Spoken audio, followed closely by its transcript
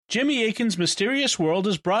Jimmy Akin's Mysterious World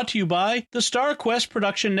is brought to you by the Star Quest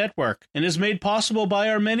Production Network and is made possible by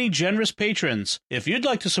our many generous patrons. If you'd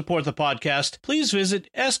like to support the podcast, please visit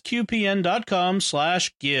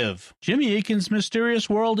sqpn.com/give. Jimmy Akin's Mysterious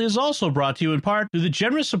World is also brought to you in part through the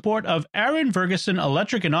generous support of Aaron Ferguson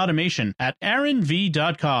Electric and Automation at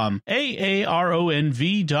aaronv.com,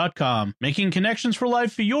 AARONV.com, making connections for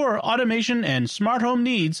life for your automation and smart home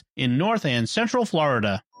needs in North and Central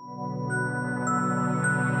Florida.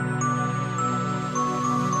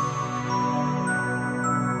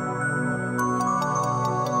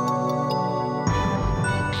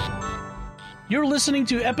 You're listening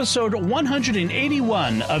to episode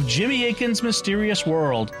 181 of Jimmy Akin's Mysterious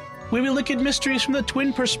World, where we look at mysteries from the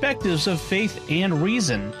twin perspectives of faith and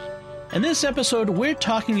reason. In this episode, we're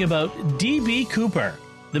talking about D.B. Cooper,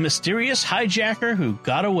 the mysterious hijacker who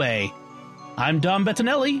got away. I'm Dom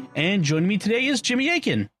Bettinelli, and joining me today is Jimmy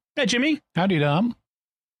Akin. Hi, Jimmy. Howdy, Dom.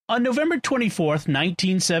 On November 24th,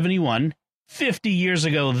 1971, 50 years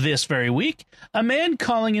ago this very week, a man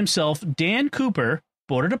calling himself Dan Cooper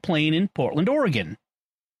boarded a plane in Portland, Oregon.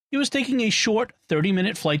 He was taking a short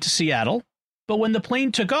 30-minute flight to Seattle, but when the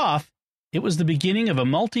plane took off, it was the beginning of a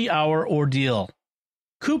multi-hour ordeal.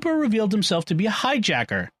 Cooper revealed himself to be a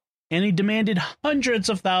hijacker, and he demanded hundreds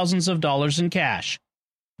of thousands of dollars in cash.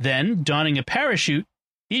 Then, donning a parachute,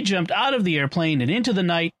 he jumped out of the airplane and into the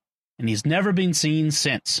night, and he's never been seen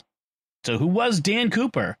since. So who was Dan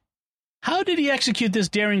Cooper? How did he execute this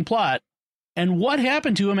daring plot? And what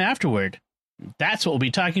happened to him afterward? That's what we'll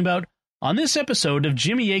be talking about on this episode of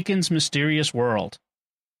Jimmy Akin's Mysterious World.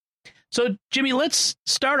 So, Jimmy, let's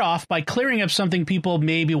start off by clearing up something people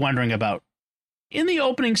may be wondering about. In the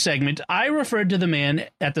opening segment, I referred to the man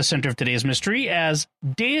at the center of today's mystery as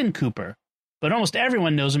Dan Cooper, but almost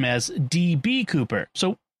everyone knows him as D.B. Cooper.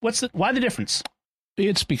 So, why the difference?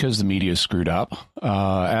 It's because the media is screwed up.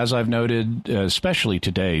 As I've noted, especially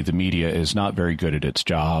today, the media is not very good at its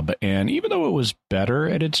job. And even though it was better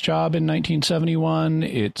at its job in 1971,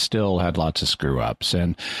 it still had lots of screw-ups.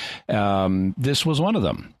 And this was one of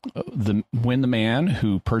them. When the man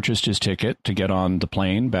who purchased his ticket to get on the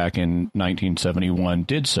plane back in 1971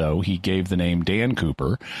 did so, he gave the name Dan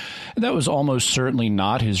Cooper. That was almost certainly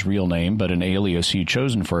not his real name, but an alias he'd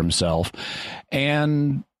chosen for himself.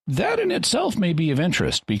 And that in itself may be of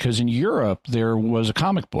interest, because in Europe there was a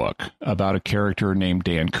comic book about a character named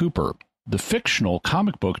Dan Cooper. The fictional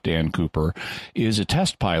comic book Dan Cooper is a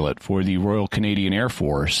test pilot for the Royal Canadian Air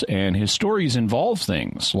Force, and his stories involve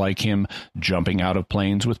things like him jumping out of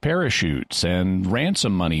planes with parachutes and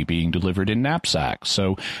ransom money being delivered in knapsacks.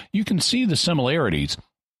 So you can see the similarities.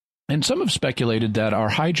 And some have speculated that our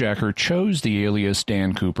hijacker chose the alias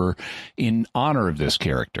Dan Cooper in honor of this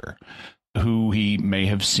character, who he may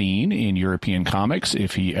have seen in European comics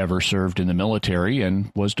if he ever served in the military and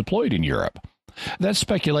was deployed in Europe. That's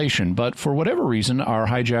speculation, but for whatever reason, our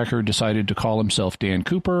hijacker decided to call himself Dan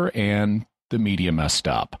Cooper, and the media messed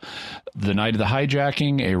up. The night of the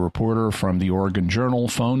hijacking, a reporter from the Oregon Journal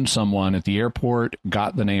phoned someone at the airport,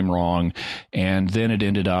 got the name wrong, and then it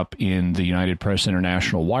ended up in the United Press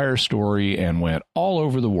International Wire story and went all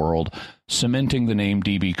over the world, cementing the name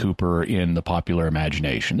D.B. Cooper in the popular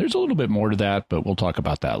imagination. There's a little bit more to that, but we'll talk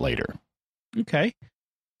about that later. Okay.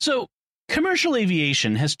 So, commercial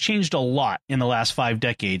aviation has changed a lot in the last 5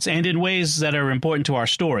 decades, and in ways that are important to our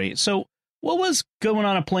story. So, what was going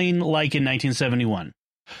on a plane like in 1971?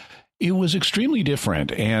 It was extremely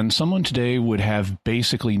different, and someone today would have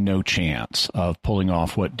basically no chance of pulling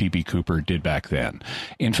off what D.B. Cooper did back then.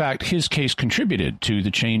 In fact, his case contributed to the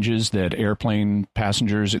changes that airplane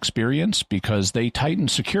passengers experienced because they tightened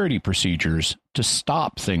security procedures to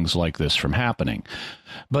stop things like this from happening.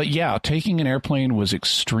 But yeah, taking an airplane was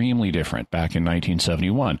extremely different back in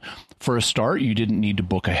 1971. For a start, you didn't need to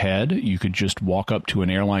book ahead. You could just walk up to an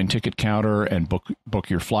airline ticket counter and book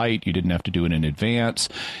your flight. You didn't have to do it in advance.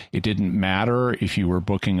 It didn't matter if you were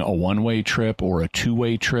booking a one-way trip or a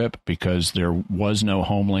two-way trip, because there was no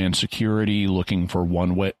Homeland Security looking for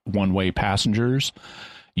one-way passengers.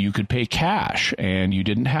 You could pay cash, and you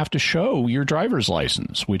didn't have to show your driver's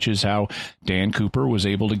license, which is how Dan Cooper was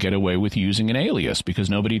able to get away with using an alias, because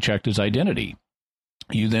nobody checked his identity.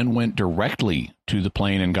 You then went directly to the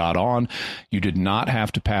plane and got on. You did not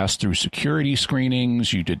have to pass through security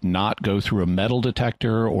screenings. You did not go through a metal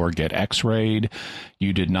detector or get x-rayed.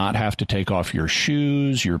 You did not have to take off your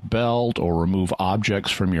shoes, your belt, or remove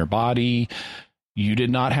objects from your body. You did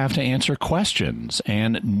not have to answer questions,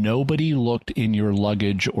 and nobody looked in your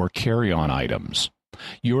luggage or carry-on items.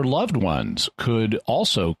 Your loved ones could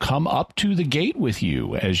also come up to the gate with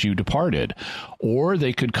you as you departed, or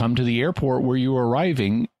they could come to the airport where you were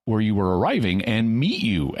arriving where you were arriving and meet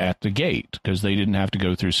you at the gate because they didn't have to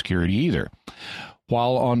go through security either.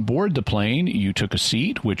 While on board the plane, you took a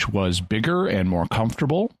seat which was bigger and more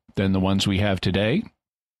comfortable than the ones we have today.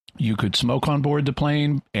 You could smoke on board the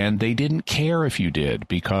plane, and they didn't care if you did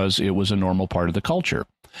because it was a normal part of the culture.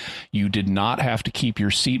 You did not have to keep your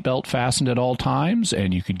seatbelt fastened at all times,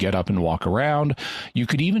 and you could get up and walk around. You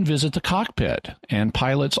could even visit the cockpit, and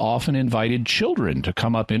pilots often invited children to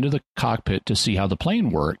come up into the cockpit to see how the plane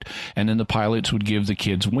worked, and then the pilots would give the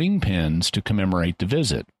kids wing pins to commemorate the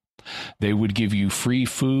visit. They would give you free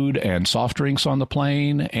food and soft drinks on the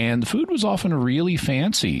plane, and the food was often really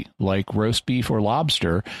fancy, like roast beef or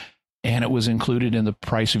lobster, and it was included in the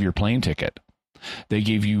price of your plane ticket. They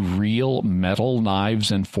gave you real metal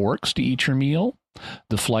knives and forks to eat your meal.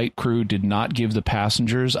 The flight crew did not give the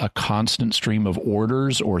passengers a constant stream of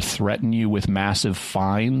orders or threaten you with massive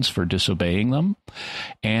fines for disobeying them.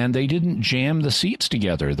 And they didn't jam the seats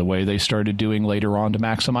together the way they started doing later on to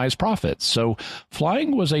maximize profits. So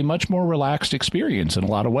flying was a much more relaxed experience in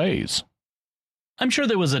a lot of ways. I'm sure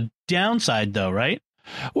there was a downside, though, right?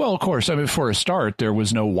 Well, of course, I mean, for a start, there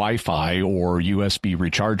was no Wi-Fi or USB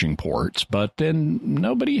recharging ports, but then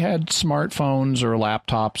nobody had smartphones or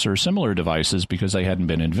laptops or similar devices because they hadn't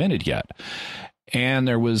been invented yet. And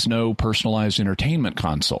there was no personalized entertainment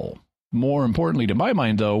console. More importantly, to my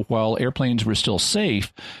mind, though, while airplanes were still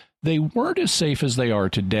safe, they weren't as safe as they are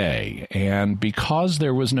today. And because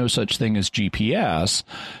there was no such thing as GPS,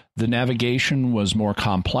 the navigation was more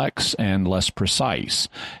complex and less precise.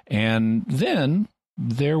 And then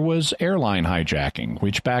there was airline hijacking,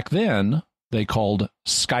 which back then they called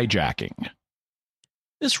skyjacking.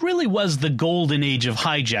 This really was the golden age of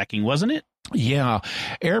hijacking, wasn't it? Yeah,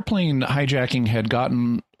 airplane hijacking had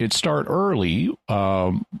gotten its start early.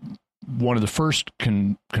 One of the first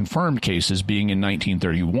confirmed cases being in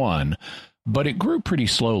 1931, but it grew pretty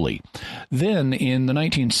slowly. Then in the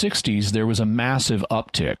 1960s, there was a massive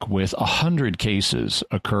uptick with 100 cases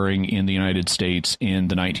occurring in the United States in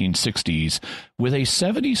the 1960s with a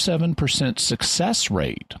 77% success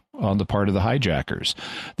rate on the part of the hijackers.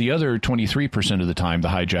 The other 23% of the time, the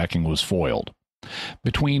hijacking was foiled.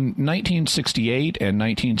 Between 1968 and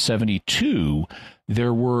 1972,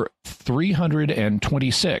 there were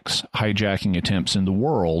 326 hijacking attempts in the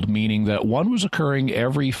world, meaning that one was occurring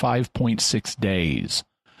every 5.6 days.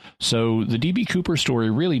 So the D.B. Cooper story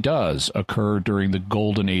really does occur during the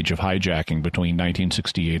golden age of hijacking between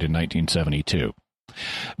 1968 and 1972.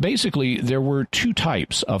 Basically, there were two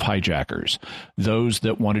types of hijackers: those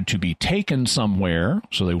that wanted to be taken somewhere,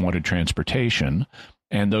 so they wanted transportation,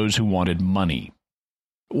 and those who wanted money,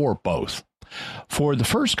 or both. For the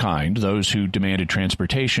first kind, those who demanded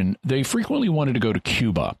transportation, they frequently wanted to go to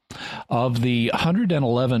Cuba. Of the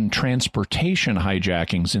 111 transportation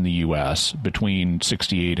hijackings in the U.S. between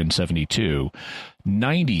 68 and 72,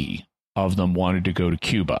 90 of them wanted to go to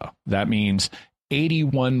Cuba. That means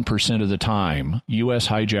 81% of the time, U.S.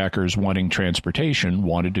 hijackers wanting transportation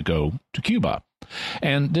wanted to go to Cuba.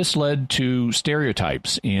 And this led to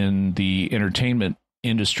stereotypes in the entertainment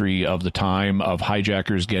industry of the time of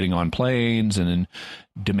hijackers getting on planes and then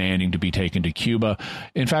demanding to be taken to Cuba.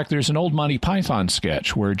 In fact, there's an old Monty Python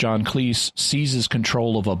sketch where John Cleese seizes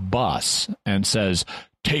control of a bus and says,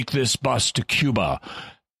 "Take this bus to Cuba,"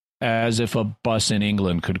 as if a bus in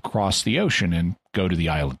England could cross the ocean and go to the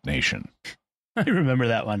island nation. I remember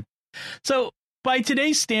that one. So by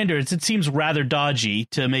today's standards, it seems rather dodgy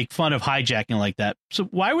to make fun of hijacking like that. So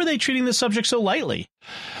why were they treating this subject so lightly?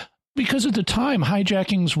 Because at the time,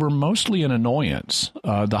 hijackings were mostly an annoyance.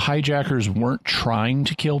 The hijackers weren't trying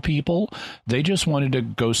to kill people. They just wanted to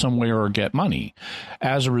go somewhere or get money.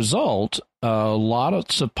 As a result,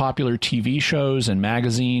 lots of popular TV shows and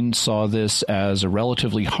magazines saw this as a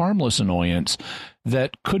relatively harmless annoyance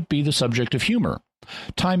that could be the subject of humor.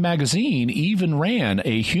 Time magazine even ran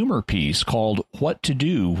a humor piece called "What to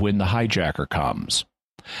Do When the Hijacker Comes."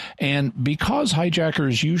 And because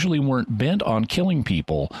hijackers usually weren't bent on killing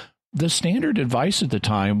people, the standard advice at the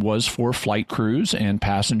time was for flight crews and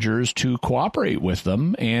passengers to cooperate with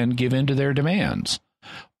them and give in to their demands.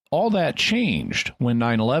 All that changed when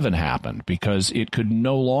 9/11 happened because it could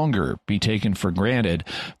no longer be taken for granted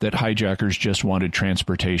that hijackers just wanted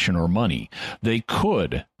transportation or money. They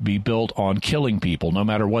could be built on killing people no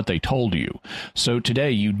matter what they told you. So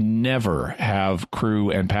today you'd never have crew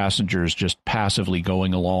and passengers just passively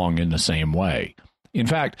going along in the same way. In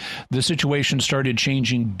fact, the situation started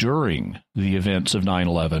changing during the events of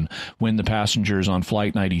 9/11 when the passengers on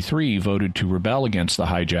Flight 93 voted to rebel against the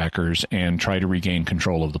hijackers and try to regain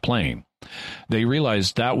control of the plane. They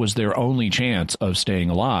realized that was their only chance of staying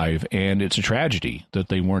alive, and it's a tragedy that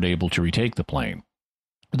they weren't able to retake the plane.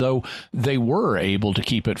 though they were able to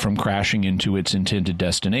keep it from crashing into its intended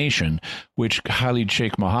destination, which Khalid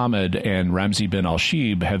Sheikh Mohammed and Ramzi bin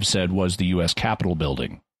al-Shibh have said was the U.S. Capitol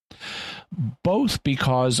building. Both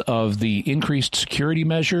because of the increased security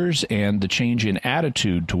measures and the change in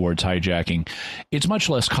attitude towards hijacking, it's much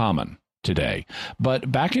less common today.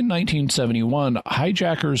 But back in 1971,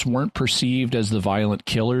 hijackers weren't perceived as the violent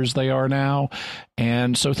killers they are now,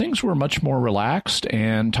 and so things were much more relaxed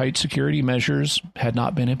and tight security measures had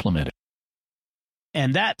not been implemented.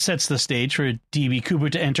 And that sets the stage for D.B.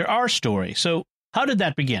 Cooper to enter our story. So how did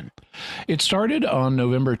that begin? It started on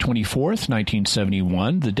November 24th,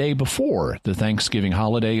 1971, the day before the Thanksgiving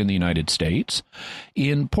holiday in the United States.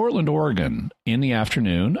 In Portland, Oregon, in the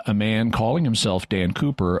afternoon, a man calling himself Dan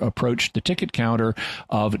Cooper approached the ticket counter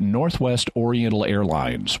of Northwest Oriental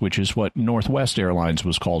Airlines, which is what Northwest Airlines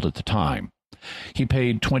was called at the time. He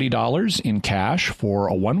paid $20 in cash for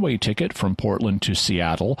a one-way ticket from Portland to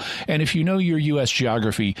Seattle. And if you know your U.S.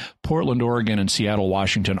 geography, Portland, Oregon, and Seattle,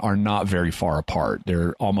 Washington are not very far apart.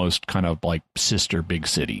 They're almost kind of like sister big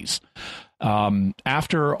cities.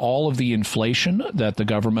 After all of the inflation that the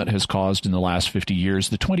government has caused in the last 50 years,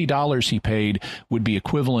 the $20 he paid would be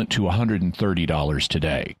equivalent to $130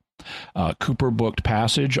 today. Cooper booked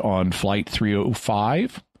passage on Flight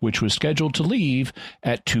 305, which was scheduled to leave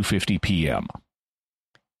at 2:50 p.m.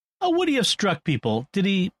 Would he have struck people? Did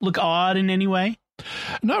he look odd in any way?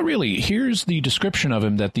 Not really. Here's the description of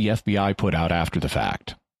him that the FBI put out after the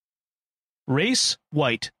fact. Race,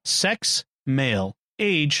 white. Sex, male.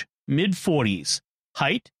 Age, mid-40s.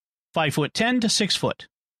 Height, 5'10" to 6 foot.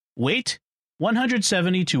 Weight,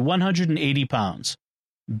 170 to 180 pounds.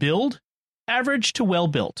 Build, average to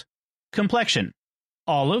well-built. Complexion,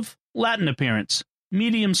 olive, Latin appearance,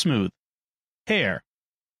 medium smooth. Hair,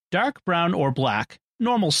 dark brown or black,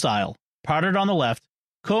 normal style, parted on the left,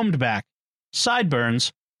 combed back,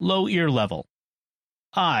 sideburns, low ear level.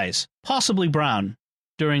 Eyes, possibly brown.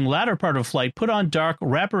 During latter part of flight, put on dark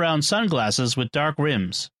wraparound sunglasses with dark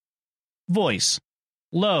rims. Voice,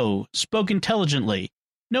 low, spoke intelligently,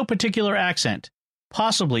 no particular accent,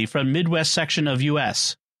 possibly from Midwest section of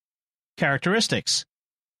U.S. Characteristics,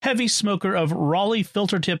 heavy smoker of Raleigh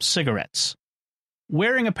filter-tip cigarettes.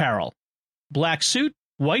 Wearing apparel, black suit,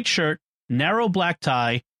 white shirt, narrow black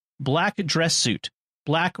tie, black dress suit,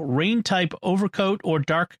 black rain-type overcoat or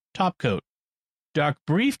dark topcoat, dark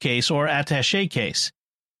briefcase or attaché case,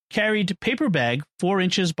 carried paper bag 4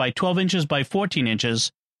 inches by 12 inches by 14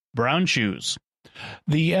 inches, brown shoes.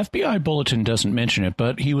 The FBI bulletin doesn't mention it,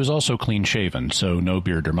 but he was also clean-shaven, so no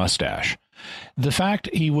beard or mustache. The fact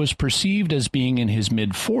he was perceived as being in his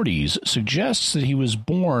mid-40s suggests that he was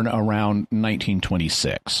born around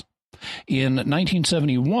 1926. In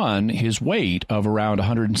 1971, his weight of around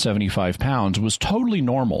 175 pounds was totally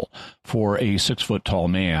normal for a 6-foot-tall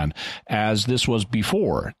man, as this was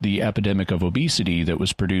before the epidemic of obesity that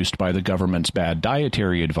was produced by the government's bad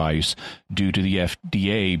dietary advice due to the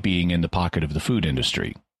FDA being in the pocket of the food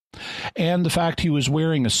industry. And the fact he was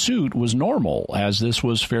wearing a suit was normal, as this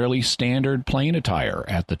was fairly standard plane attire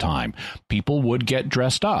at the time. People would get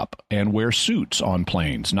dressed up and wear suits on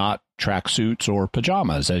planes, not tracksuits or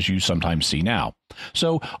pajamas, as you sometimes see now.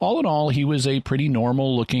 So, all in all, he was a pretty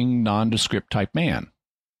normal-looking, nondescript type man.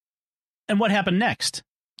 And what happened next?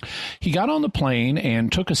 He got on the plane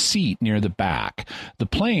and took a seat near the back. The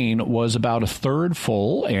plane was about a third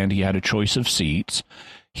full, and he had a choice of seats.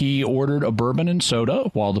 He ordered a bourbon and soda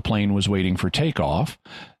while the plane was waiting for takeoff.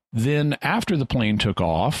 Then, after the plane took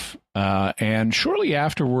off, and shortly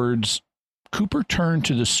afterwards, Cooper turned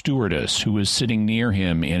to the stewardess who was sitting near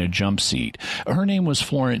him in a jump seat. Her name was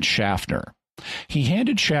Florence Schaffner. He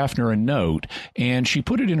handed Schaffner a note, and she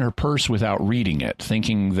put it in her purse without reading it,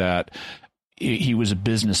 thinking that he was a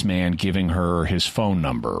businessman giving her his phone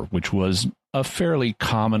number, which was a fairly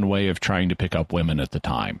common way of trying to pick up women at the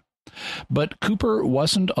time. But Cooper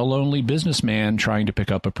wasn't a lonely businessman trying to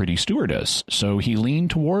pick up a pretty stewardess, so he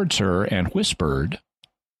leaned towards her and whispered,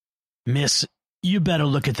 "Miss, you better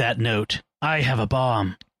look at that note. I have a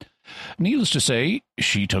bomb." Needless to say,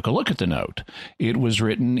 she took a look at the note. It was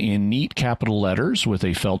written in neat capital letters with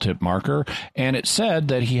a felt-tip marker, and it said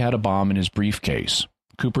that he had a bomb in his briefcase.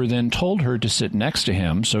 Cooper then told her to sit next to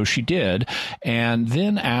him, so she did, and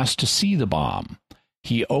then asked to see the bomb.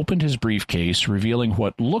 He opened his briefcase, revealing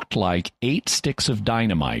what looked like 8 sticks of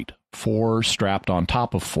dynamite, 4 strapped on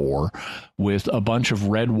top of 4, with a bunch of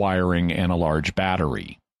red wiring and a large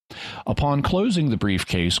battery. Upon closing the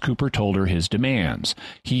briefcase, Cooper told her his demands.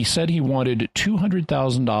 He said he wanted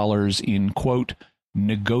 $200,000 in, quote,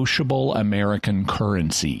 negotiable American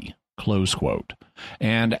currency, close quote.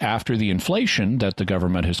 And after the inflation that the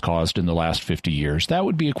government has caused in the last 50 years, that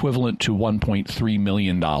would be equivalent to $1.3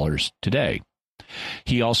 million today.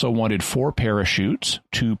 He also wanted 4 parachutes,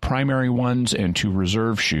 2 primary ones and 2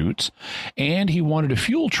 reserve chutes, and he wanted a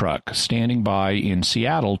fuel truck standing by in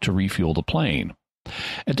Seattle to refuel the plane.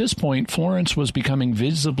 At this point, Florence was becoming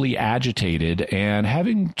visibly agitated and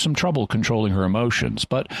having some trouble controlling her emotions,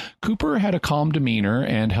 but Cooper had a calm demeanor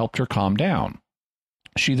and helped her calm down.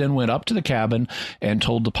 She then went up to the cabin and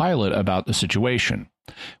told the pilot about the situation.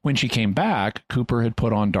 When she came back, Cooper had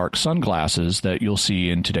put on dark sunglasses that you'll see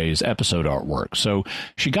in today's episode artwork. So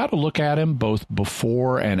she got a look at him both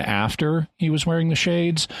before and after he was wearing the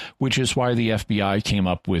shades, which is why the FBI came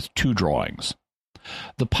up with 2 drawings.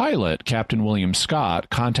 The pilot, Captain William Scott,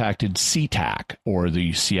 contacted SeaTac, or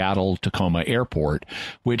the Seattle-Tacoma Airport,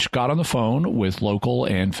 which got on the phone with local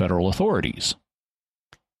and federal authorities.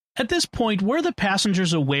 At this point, were the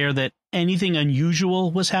passengers aware that anything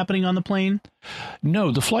unusual was happening on the plane?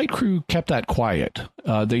 No, the flight crew kept that quiet.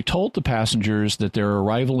 They told the passengers that their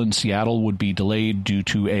arrival in Seattle would be delayed due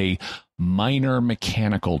to a minor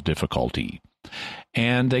mechanical difficulty.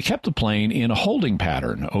 And they kept the plane in a holding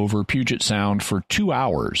pattern over Puget Sound for 2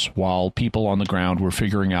 hours while people on the ground were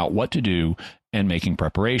figuring out what to do and making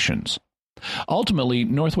preparations. Ultimately,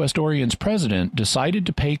 Northwest Orion's president decided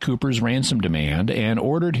to pay Cooper's ransom demand and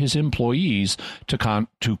ordered his employees to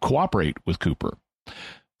cooperate with Cooper.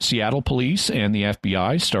 Seattle police and the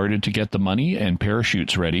FBI started to get the money and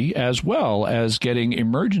parachutes ready, as well as getting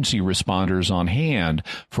emergency responders on hand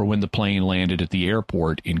for when the plane landed at the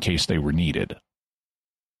airport in case they were needed.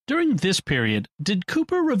 During this period, did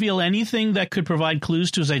Cooper reveal anything that could provide clues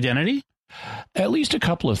to his identity? At least a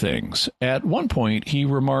couple of things. At one point, he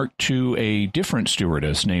remarked to a different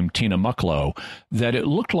stewardess named Tina Mucklow that it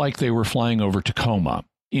looked like they were flying over Tacoma,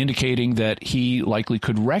 indicating that he likely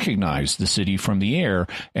could recognize the city from the air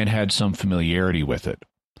and had some familiarity with it.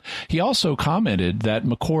 He also commented that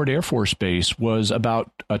McChord Air Force Base was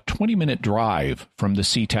about a 20-minute drive from the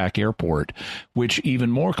SeaTac airport, which even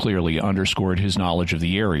more clearly underscored his knowledge of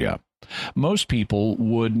the area. Most people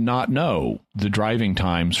would not know the driving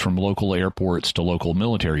times from local airports to local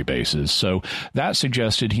military bases, so that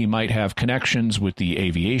suggested he might have connections with the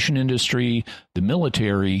aviation industry, the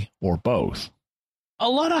military, or both. A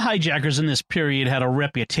lot of hijackers in this period had a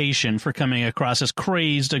reputation for coming across as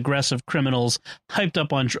crazed, aggressive criminals hyped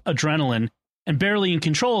up on adrenaline and barely in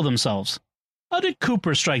control of themselves. How did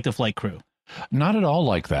Cooper strike the flight crew? Not at all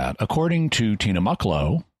like that. According to Tina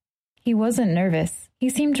Mucklow, he wasn't nervous. He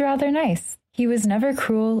seemed rather nice. He was never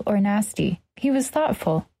cruel or nasty. He was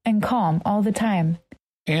thoughtful and calm all the time.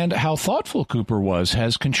 And how thoughtful Cooper was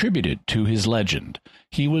has contributed to his legend.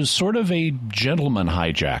 He was sort of a gentleman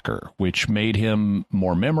hijacker, which made him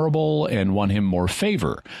more memorable and won him more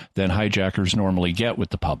favor than hijackers normally get with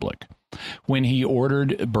the public. When he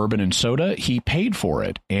ordered bourbon and soda, he paid for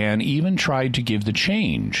it and even tried to give the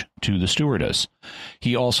change to the stewardess.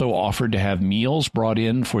 He also offered to have meals brought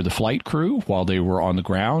in for the flight crew while they were on the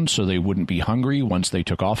ground so they wouldn't be hungry once they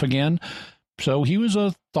took off again. So he was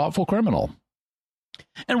a thoughtful criminal.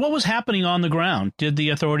 And what was happening on the ground? Did the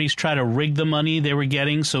authorities try to rig the money they were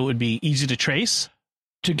getting so it would be easy to trace?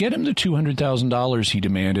 To get him the $200,000 he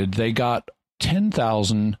demanded, they got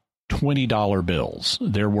 10,000 $20 bills.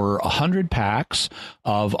 There were 100 packs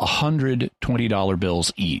of 100 $20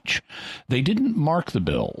 bills each. They didn't mark the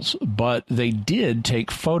bills, but they did take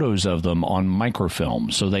photos of them on microfilm,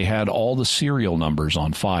 so they had all the serial numbers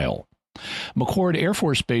on file. McChord Air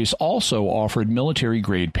Force Base also offered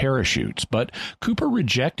military-grade parachutes, but Cooper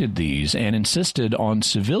rejected these and insisted on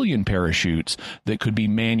civilian parachutes that could be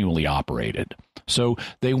manually operated. So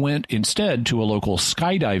they went instead to a local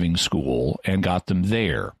skydiving school and got them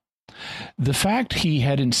there. The fact he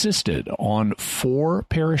had insisted on 4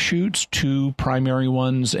 parachutes, 2 primary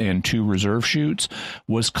ones and 2 reserve chutes,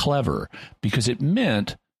 was clever because it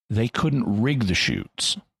meant they couldn't rig the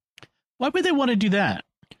chutes. Why would they want to do that?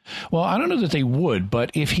 Well, I don't know that they would, but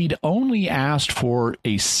if he'd only asked for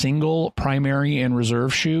a single primary and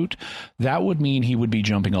reserve chute, that would mean he would be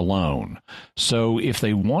jumping alone. So if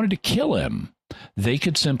they wanted to kill him, they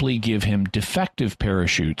could simply give him defective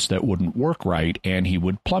parachutes that wouldn't work right and he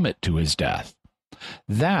would plummet to his death.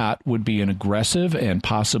 That would be an aggressive and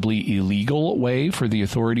possibly illegal way for the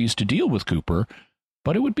authorities to deal with Cooper,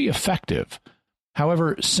 but it would be effective.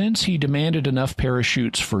 However, since he demanded enough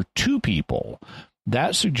parachutes for 2 people,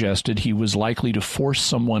 that suggested he was likely to force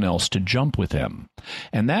someone else to jump with him.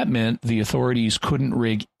 And that meant the authorities couldn't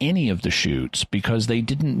rig any of the chutes because they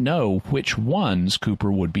didn't know which ones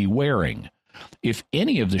Cooper would be wearing. If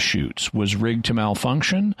any of the chutes was rigged to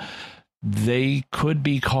malfunction, they could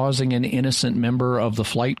be causing an innocent member of the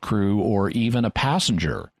flight crew or even a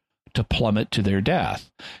passenger to plummet to their death.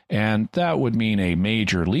 And that would mean a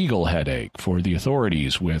major legal headache for the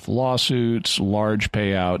authorities, with lawsuits, large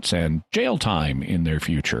payouts, and jail time in their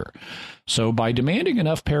future. So by demanding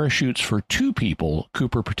enough parachutes for 2 people,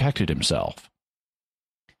 Cooper protected himself.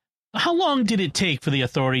 How long did it take for the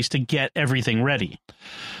authorities to get everything ready?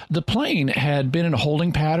 The plane had been in a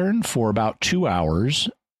holding pattern for about 2 hours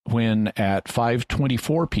when, at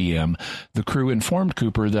 5:24 p.m., the crew informed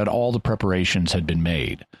Cooper that all the preparations had been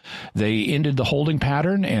made. They ended the holding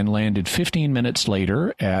pattern and landed 15 minutes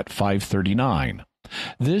later at 5:39.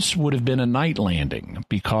 This would have been a night landing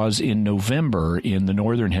because in November in the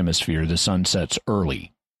Northern Hemisphere, the sun sets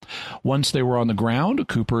early. Once they were on the ground,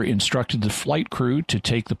 Cooper instructed the flight crew to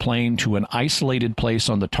take the plane to an isolated place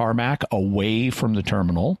on the tarmac away from the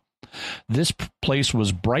terminal. This place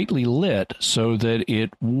was brightly lit so that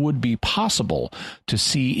it would be possible to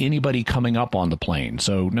see anybody coming up on the plane,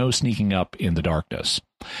 so no sneaking up in the darkness.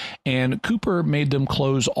 And Cooper made them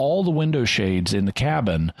close all the window shades in the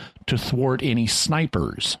cabin to thwart any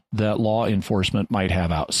snipers that law enforcement might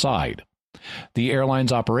have outside. The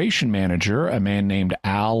airline's operation manager, a man named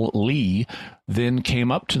Al Lee, then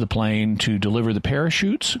came up to the plane to deliver the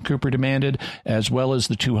parachutes Cooper demanded, as well as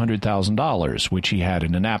the $200,000, which he had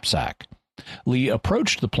in a knapsack. Lee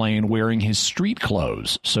approached the plane wearing his street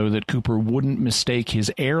clothes so that Cooper wouldn't mistake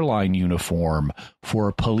his airline uniform for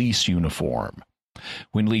a police uniform.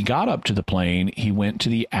 When Lee got up to the plane, he went to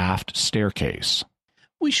the aft staircase.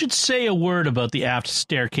 We should say a word about the aft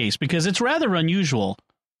staircase because it's rather unusual.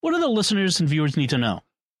 What do the listeners and viewers need to know?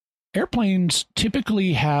 Airplanes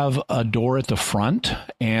typically have a door at the front,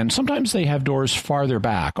 and sometimes they have doors farther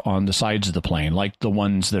back on the sides of the plane, like the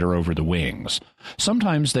ones that are over the wings.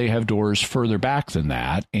 Sometimes they have doors further back than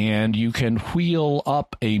that, and you can wheel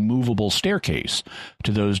up a movable staircase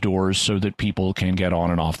to those doors so that people can get on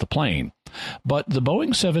and off the plane. But the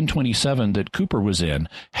Boeing 727 that Cooper was in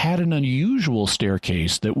had an unusual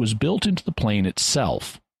staircase that was built into the plane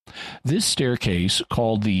itself. This staircase,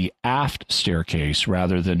 called the aft staircase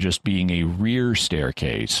rather than just being a rear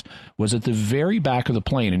staircase, was at the very back of the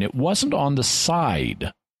plane, and it wasn't on the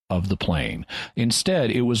side of the plane.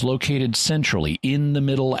 Instead, it was located centrally in the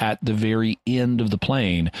middle at the very end of the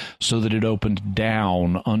plane so that it opened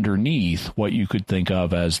down underneath what you could think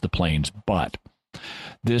of as the plane's butt.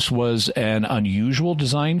 This was an unusual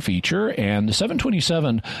design feature, and the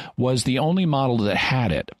 727 was the only model that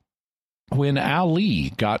had it. When Al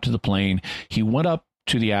Lee got to the plane, he went up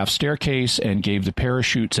to the aft staircase and gave the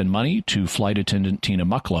parachutes and money to flight attendant Tina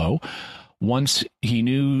Mucklow. Once he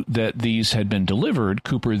knew that these had been delivered,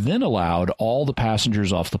 Cooper then allowed all the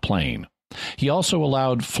passengers off the plane. He also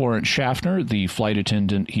allowed Florence Schaffner, the flight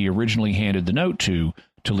attendant he originally handed the note to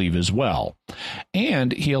leave as well.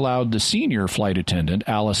 And he allowed the senior flight attendant,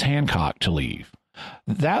 Alice Hancock, to leave.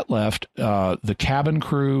 That left the cabin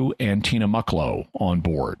crew and Tina Mucklow on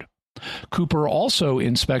board. Cooper also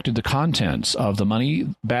inspected the contents of the money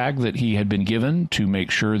bag that he had been given to make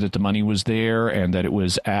sure that the money was there and that it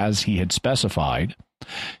was as he had specified.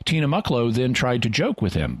 Tina Mucklow then tried to joke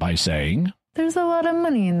with him by saying, "There's a lot of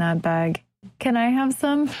money in that bag. Can I have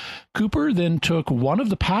some?" Cooper then took one of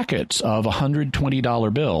the packets of $120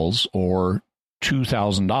 bills, or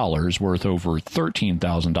 $2,000, worth over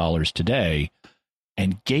 $13,000 today,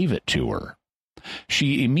 and gave it to her.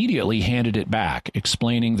 She immediately handed it back,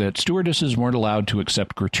 explaining that stewardesses weren't allowed to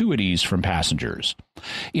accept gratuities from passengers.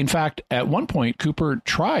 In fact, at one point, Cooper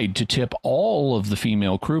tried to tip all of the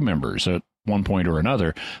female crew members at one point or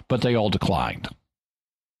another, but they all declined.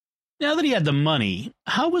 Now that he had the money,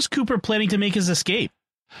 how was Cooper planning to make his escape?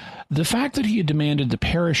 The fact that he had demanded the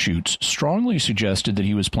parachutes strongly suggested that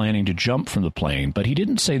he was planning to jump from the plane, but he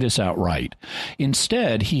didn't say this outright.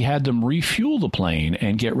 Instead, he had them refuel the plane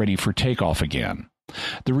and get ready for takeoff again.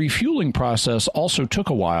 The refueling process also took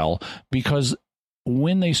a while because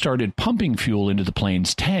when they started pumping fuel into the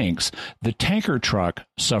plane's tanks, the tanker truck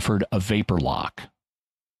suffered a vapor lock.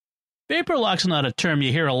 Vapor lock's not a term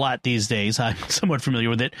you hear a lot these days. I'm somewhat familiar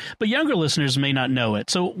with it, but younger listeners may not know it.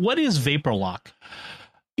 So what is vapor lock?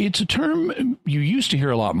 It's a term you used to hear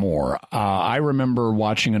a lot more. I remember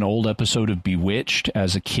watching an old episode of Bewitched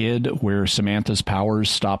as a kid where Samantha's powers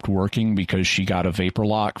stopped working because she got a vapor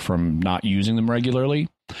lock from not using them regularly.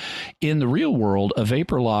 In the real world, a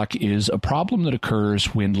vapor lock is a problem that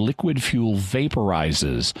occurs when liquid fuel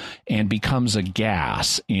vaporizes and becomes a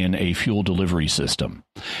gas in a fuel delivery system.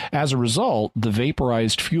 As a result, the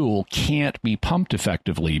vaporized fuel can't be pumped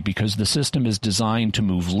effectively because the system is designed to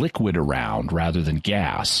move liquid around rather than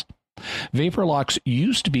gas. Vapor locks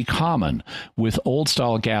used to be common with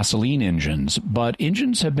old-style gasoline engines, but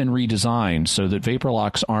engines have been redesigned so that vapor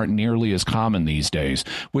locks aren't nearly as common these days,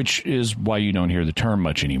 which is why you don't hear the term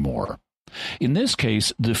much anymore. In this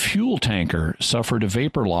case, the fuel tanker suffered a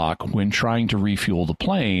vapor lock when trying to refuel the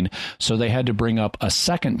plane, so they had to bring up a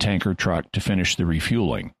second tanker truck to finish the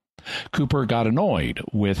refueling. Cooper got annoyed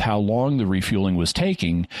with how long the refueling was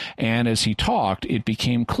taking, and as he talked, it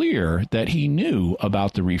became clear that he knew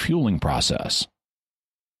about the refueling process.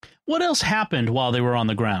 What else happened while they were on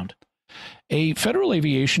the ground? A Federal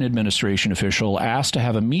Aviation Administration official asked to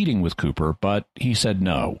have a meeting with Cooper, but he said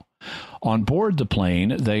no. On board the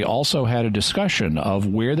plane, they also had a discussion of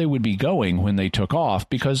where they would be going when they took off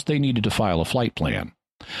because they needed to file a flight plan.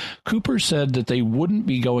 Cooper said that they wouldn't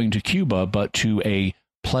be going to Cuba, but to a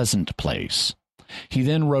pleasant place. He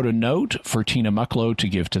then wrote a note for Tina Mucklow to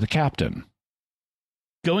give to the captain.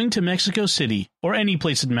 Going to Mexico City, or any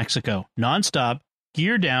place in Mexico, nonstop,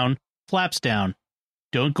 gear down, flaps down.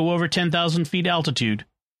 Don't go over 10,000 feet altitude.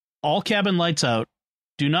 All cabin lights out.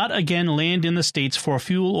 Do not again land in the States for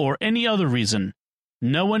fuel or any other reason.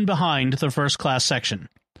 No one behind the first class section.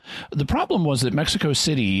 The problem was that Mexico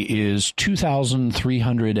City is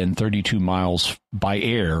 2,332 miles by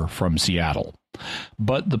air from Seattle.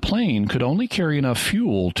 But the plane could only carry enough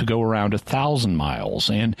fuel to go around 1,000 miles,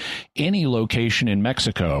 and any location in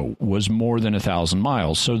Mexico was more than 1,000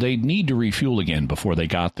 miles, so they'd need to refuel again before they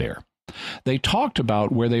got there. They talked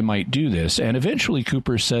about where they might do this, and eventually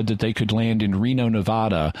Cooper said that they could land in Reno,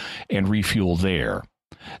 Nevada, and refuel there.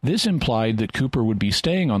 This implied that Cooper would be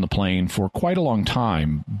staying on the plane for quite a long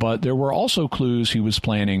time, but there were also clues he was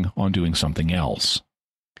planning on doing something else.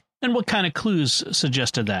 And what kind of clues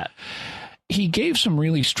suggested that? He gave some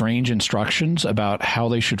really strange instructions about how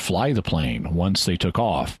they should fly the plane once they took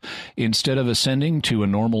off. Instead of ascending to a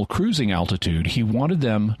normal cruising altitude, he wanted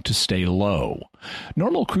them to stay low.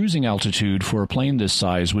 Normal cruising altitude for a plane this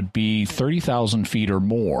size would be 30,000 feet or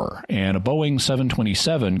more, and a Boeing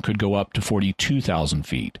 727 could go up to 42,000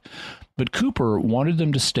 feet. But Cooper wanted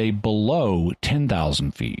them to stay below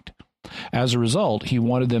 10,000 feet. As a result, he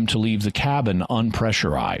wanted them to leave the cabin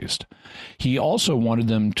unpressurized. He also wanted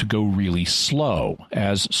them to go really slow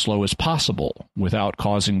as possible, without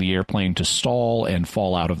causing the airplane to stall and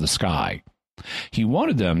fall out of the sky. He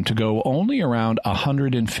wanted them to go only around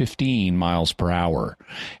 115 miles per hour,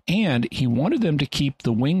 and he wanted them to keep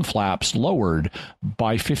the wing flaps lowered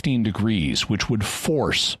by 15 degrees, which would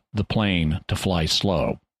force the plane to fly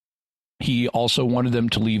slow. He also wanted them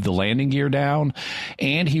to leave the landing gear down,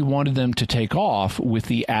 and he wanted them to take off with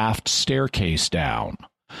the aft staircase down.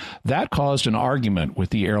 That caused an argument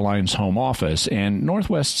with the airline's home office, and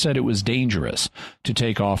Northwest said it was dangerous to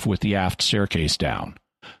take off with the aft staircase down.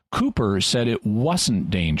 Cooper said it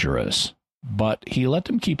wasn't dangerous, but he let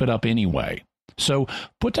them keep it up anyway. So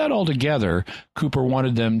put that all together, Cooper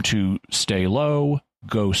wanted them to stay low,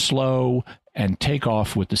 go slow, and take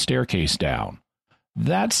off with the staircase down.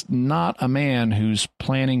 That's not a man who's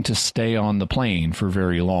planning to stay on the plane for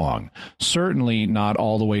very long. Certainly not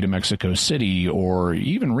all the way to Mexico City or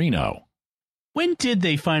even Reno. When did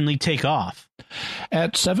they finally take off?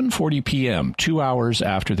 At 7:40 p.m., 2 hours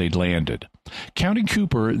after they'd landed. Counting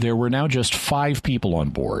Cooper, there were now just 5 people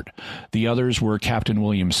on board. The others were Captain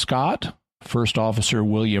William Scott, First Officer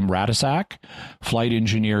William Ratasak, Flight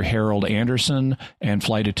Engineer Harold Anderson, and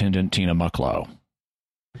Flight Attendant Tina Mucklow.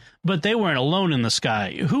 But they weren't alone in the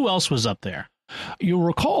sky. Who else was up there? You'll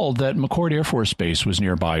recall that McChord Air Force Base was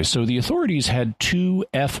nearby, so the authorities had 2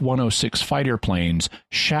 F-106 fighter planes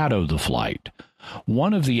shadow the flight.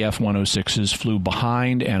 One of the F-106s flew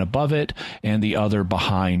behind and above it, and the other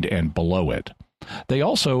behind and below it. They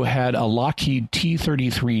also had a Lockheed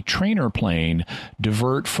T-33 trainer plane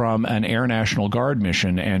divert from an Air National Guard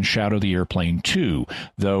mission and shadow the airplane too,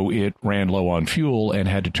 though it ran low on fuel and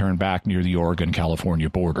had to turn back near the Oregon-California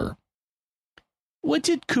border. What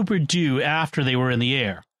did Cooper do after they were in the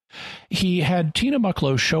air? He had Tina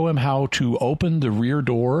Mucklow show him how to open the rear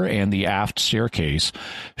door and the aft staircase.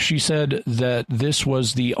 She said that this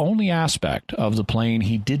was the only aspect of the plane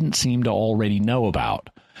he didn't seem to already know about.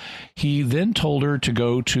 He then told her to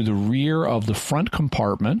go to the rear of the front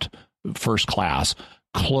compartment, first class,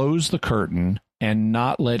 close the curtain, and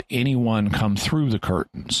not let anyone come through the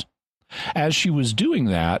curtains. As she was doing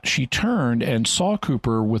that, she turned and saw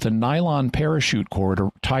Cooper with a nylon parachute cord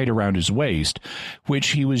tied around his waist, which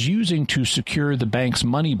he was using to secure the bank's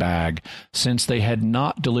money bag since they had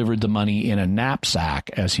not delivered the money in a knapsack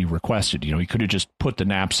as he requested. He could have just put the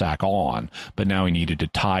knapsack on, but now he needed to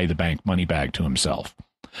tie the bank money bag to himself.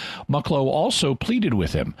 Mucklow also pleaded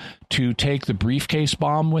with him to take the briefcase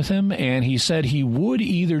bomb with him, and he said he would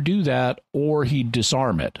either do that or he'd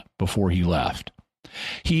disarm it before he left.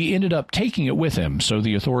 He ended up taking it with him, so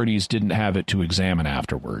the authorities didn't have it to examine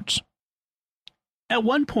afterwards. At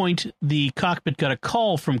one point, the cockpit got a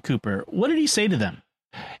call from Cooper. What did he say to them?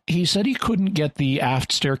 He said he couldn't get the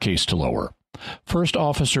aft staircase to lower. First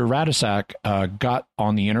Officer Radisak got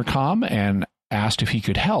on the intercom and asked if he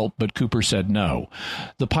could help, but Cooper said no.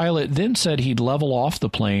 The pilot then said he'd level off the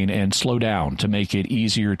plane and slow down to make it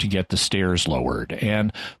easier to get the stairs lowered,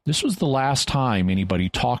 and this was the last time anybody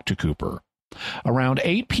talked to Cooper. Around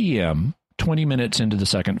 8 p.m., 20 minutes into the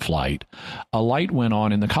second flight, a light went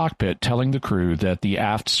on in the cockpit telling the crew that the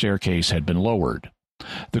aft staircase had been lowered.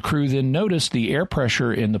 The crew then noticed the air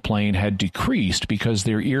pressure in the plane had decreased because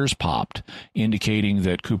their ears popped, indicating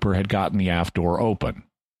that Cooper had gotten the aft door open.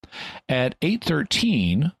 At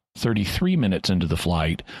 8:13, 33 minutes into the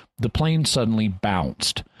flight, the plane suddenly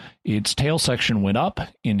bounced. Its tail section went up,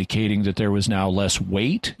 indicating that there was now less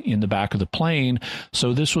weight in the back of the plane,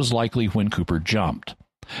 so this was likely when Cooper jumped.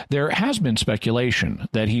 There has been speculation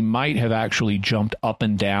that he might have actually jumped up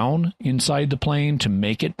and down inside the plane to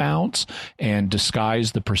make it bounce and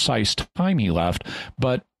disguise the precise time he left,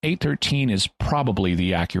 but 8:13 is probably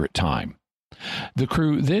the accurate time. The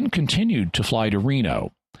crew then continued to fly to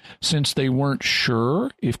Reno. Since they weren't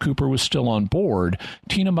sure if Cooper was still on board,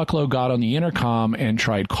 Tina Mucklow got on the intercom and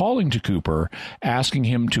tried calling to Cooper, asking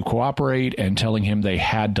him to cooperate and telling him they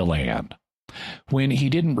had to land. When he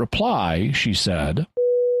didn't reply, she said, "Sir,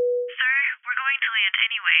 we're going to land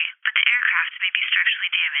anyway, but the aircraft may be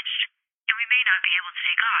structurally damaged, and we may not be able to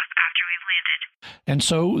take off after we've landed." And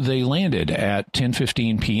so they landed at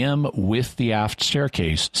 10:15 p.m. with the aft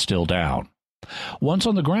staircase still down. Once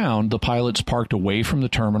on the ground, the pilots parked away from the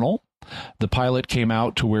terminal. The pilot came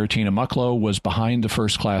out to where Tina Mucklow was behind the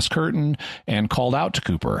first-class curtain and called out to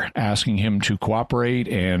Cooper, asking him to cooperate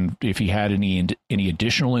and if he had any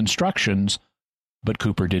additional instructions, but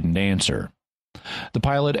Cooper didn't answer. The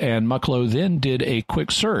pilot and Mucklow then did a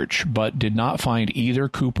quick search, but did not find either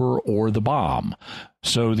Cooper or the bomb.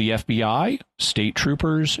 So the FBI, state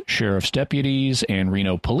troopers, sheriff's deputies, and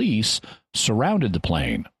Reno police surrounded the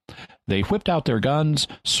plane. They whipped out their guns,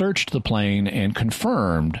 searched the plane, and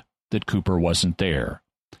confirmed that Cooper wasn't there.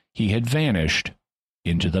 He had vanished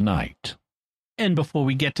into the night. And before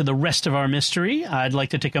we get to the rest of our mystery, I'd like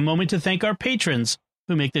to take a moment to thank our patrons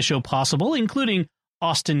who make the show possible, including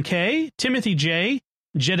Austin K., Timothy J.,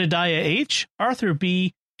 Jedediah H., Arthur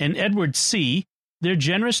B., and Edward C. Their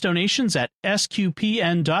generous donations at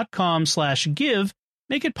sqpn.com/give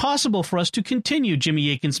make it possible for us to continue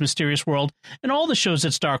Jimmy Akin's Mysterious World and all the shows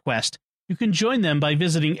at StarQuest. You can join them by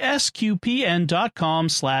visiting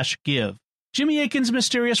sqpn.com/give. Jimmy Akin's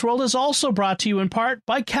Mysterious World is also brought to you in part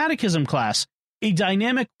by Catechism Class, a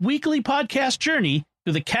dynamic weekly podcast journey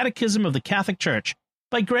through the Catechism of the Catholic Church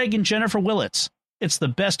by Greg and Jennifer Willits. It's the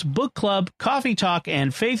best book club, coffee talk,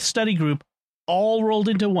 and faith study group all rolled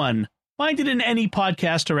into one. Find it in any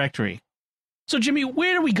podcast directory. So, Jimmy,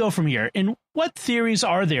 where do we go from here, and what theories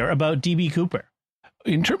are there about D.B. Cooper?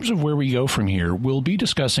 In terms of where we go from here, we'll be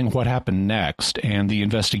discussing what happened next and the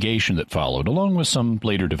investigation that followed, along with some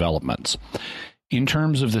later developments. In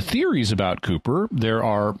terms of the theories about Cooper, there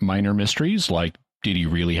are minor mysteries, like did he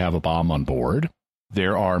really have a bomb on board?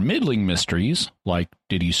 There are middling mysteries, like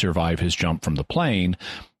did he survive his jump from the plane?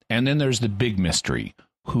 And then there's the big mystery,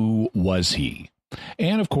 who was he?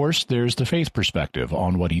 And, of course, there's the faith perspective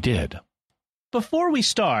on what he did. Before we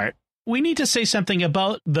start, we need to say something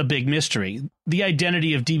about the big mystery, the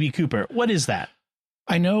identity of D.B. Cooper. What is that?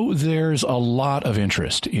 I know there's a lot of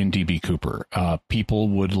interest in D.B. Cooper. People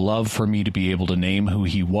would love for me to be able to name who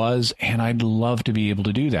he was, and I'd love to be able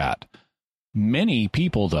to do that. Many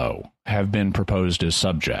people, though, have been proposed as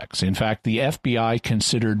subjects. In fact, the FBI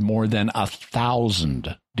considered more than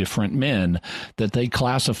 1,000 different men that they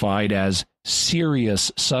classified as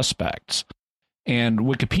serious suspects. And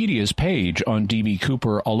Wikipedia's page on D.B.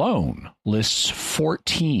 Cooper alone lists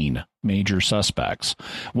 14 major suspects.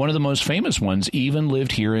 One of the most famous ones even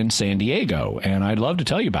lived here in San Diego, and I'd love to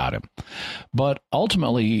tell you about him. But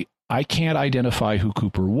ultimately, I can't identify who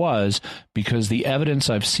Cooper was because the evidence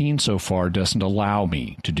I've seen so far doesn't allow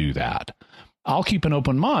me to do that. I'll keep an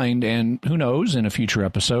open mind, and who knows, in a future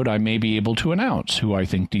episode, I may be able to announce who I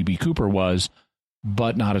think D.B. Cooper was,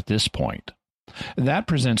 but not at this point. That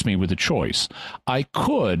presents me with a choice. I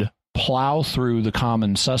could plow through the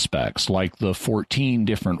common suspects, like the 14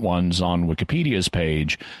 different ones on Wikipedia's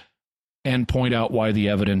page, and point out why the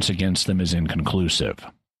evidence against them is inconclusive.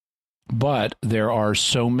 But there are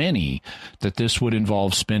so many that this would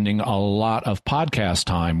involve spending a lot of podcast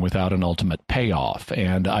time without an ultimate payoff,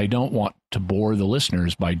 and I don't want to bore the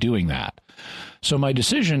listeners by doing that. So my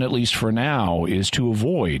decision, at least for now, is to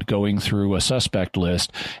avoid going through a suspect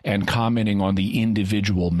list and commenting on the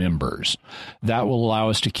individual members. That will allow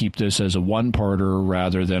us to keep this as a one-parter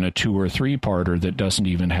rather than a 2 or 3-parter that doesn't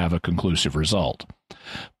even have a conclusive result.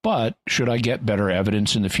 But should I get better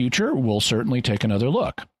evidence in the future, we'll certainly take another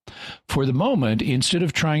look. For the moment, instead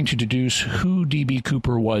of trying to deduce who D.B.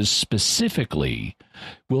 Cooper was specifically,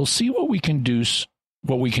 we'll see what we can deduce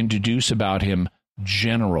about him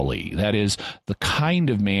generally. That is, the kind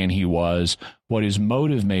of man he was, what his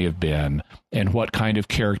motive may have been, and what kind of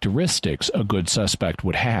characteristics a good suspect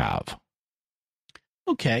would have.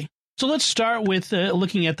 Okay, so let's start with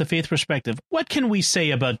looking at the faith perspective. What can we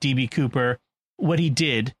say about D.B. Cooper, what he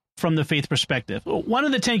did from the faith perspective? One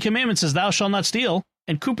of the 10 Commandments is thou shalt not steal,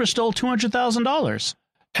 and Cooper stole $200,000.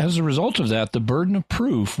 As a result of that, the burden of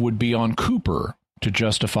proof would be on Cooper to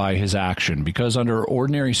justify his action, because under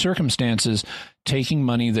ordinary circumstances, taking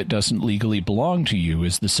money that doesn't legally belong to you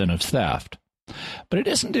is the sin of theft. But it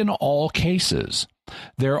isn't in all cases.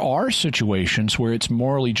 There are situations where it's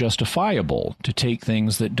morally justifiable to take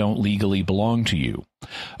things that don't legally belong to you.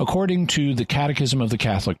 According to the Catechism of the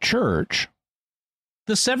Catholic Church,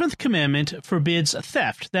 the 7th commandment forbids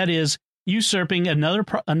theft, that is, usurping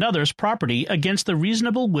another's property against the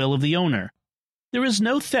reasonable will of the owner. There is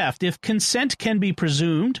no theft if consent can be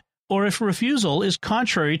presumed, or if refusal is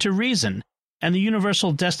contrary to reason and the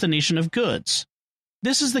universal destination of goods.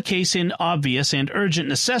 This is the case in obvious and urgent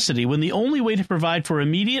necessity, when the only way to provide for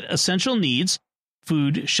immediate essential needs,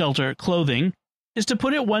 food, shelter, clothing, is to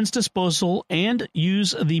put at one's disposal and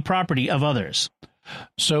use the property of others.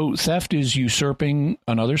 So theft is usurping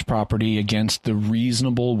another's property against the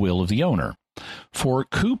reasonable will of the owner. For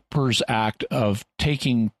Cooper's act of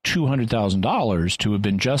taking $200,000 to have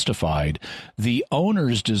been justified, the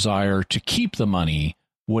owner's desire to keep the money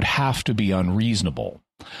would have to be unreasonable.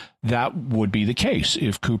 That would be the case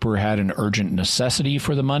if Cooper had an urgent necessity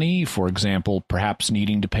for the money, for example, perhaps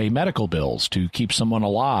needing to pay medical bills to keep someone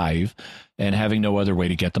alive and having no other way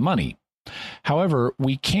to get the money. However,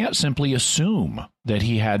 we can't simply assume that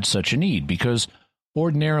he had such a need, because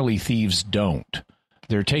ordinarily thieves don't.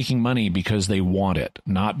 They're taking money because they want it,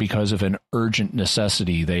 not because of an urgent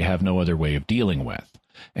necessity they have no other way of dealing with.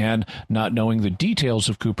 And not knowing the details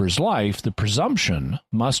of Cooper's life, the presumption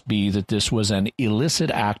must be that this was an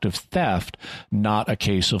illicit act of theft, not a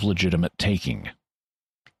case of legitimate taking.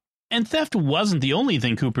 And theft wasn't the only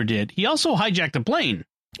thing Cooper did. He also hijacked a plane.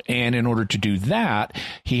 And in order to do that,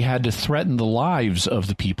 he had to threaten the lives of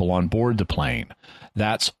the people on board the plane.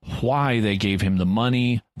 That's why they gave him the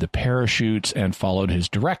money, the parachutes, and followed his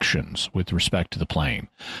directions with respect to the plane.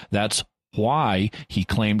 That's why he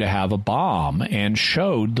claimed to have a bomb and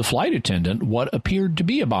showed the flight attendant what appeared to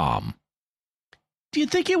be a bomb. Do you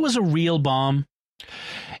think it was a real bomb?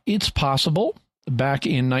 It's possible. Back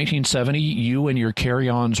in 1970, you and your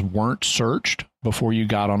carry-ons weren't searched before you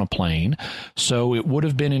got on a plane, so it would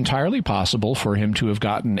have been entirely possible for him to have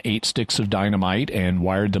gotten 8 sticks of dynamite and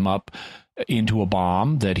wired them up into a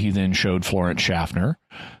bomb that he then showed Florence Schaffner.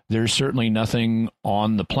 There's certainly nothing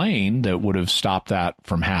on the plane that would have stopped that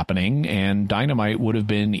from happening, and dynamite would have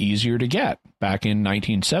been easier to get back in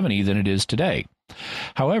 1970 than it is today.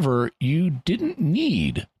 However, you didn't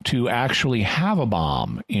need to actually have a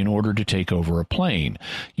bomb in order to take over a plane.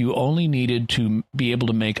 You only needed to be able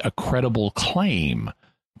to make a credible claim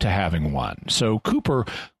to having one. So Cooper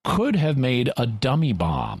could have made a dummy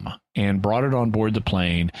bomb and brought it on board the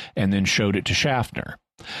plane and then showed it to Schaffner.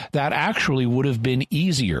 That actually would have been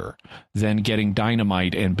easier than getting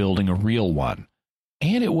dynamite and building a real one.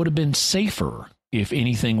 And it would have been safer if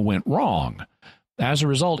anything went wrong. As a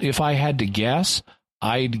result, if I had to guess,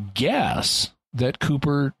 I'd guess that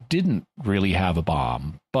Cooper didn't really have a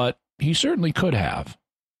bomb, but he certainly could have.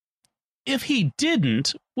 If he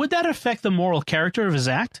didn't, would that affect the moral character of his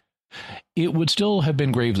act? It would still have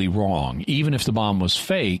been gravely wrong. Even if the bomb was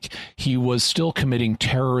fake, he was still committing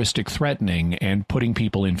terroristic threatening and putting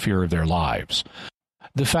people in fear of their lives.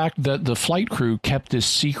 The fact that the flight crew kept this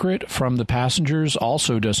secret from the passengers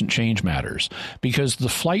also doesn't change matters, because the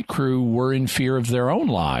flight crew were in fear of their own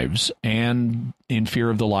lives and in fear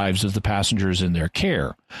of the lives of the passengers in their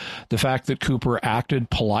care. The fact that Cooper acted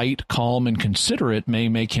polite, calm, and considerate may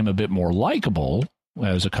make him a bit more likable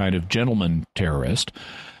as a kind of gentleman terrorist,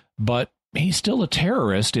 but he's still a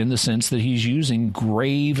terrorist in the sense that he's using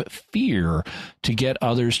grave fear to get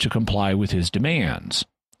others to comply with his demands.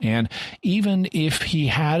 And even if he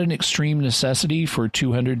had an extreme necessity for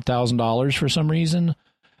 $200,000 for some reason,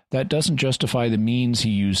 that doesn't justify the means he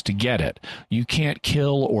used to get it. You can't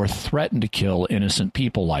kill or threaten to kill innocent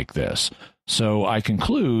people like this. So I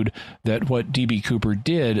conclude that what D.B. Cooper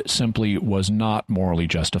did simply was not morally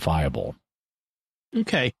justifiable.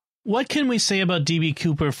 Okay. What can we say about D.B.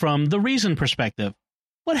 Cooper from the reason perspective?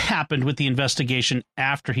 What happened with the investigation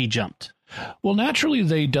after he jumped? Well, naturally,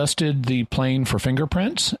 they dusted the plane for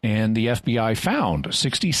fingerprints, and the FBI found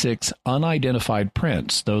 66 unidentified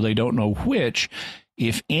prints, though they don't know which,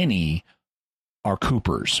 if any, are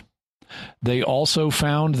Cooper's. They also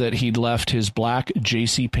found that he'd left his black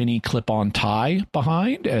JCPenney clip-on tie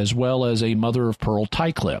behind, as well as a mother-of-pearl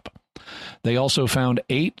tie clip. They also found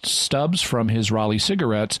 8 stubs from his Raleigh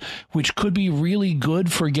cigarettes, which could be really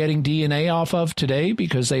good for getting DNA off of today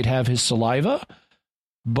because they'd have his saliva.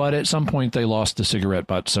 But at some point they lost the cigarette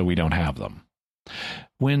butts, so we don't have them.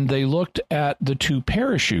 When they looked at the 2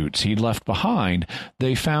 parachutes he'd left behind,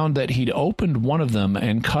 they found that he'd opened one of them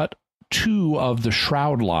and cut 2 of the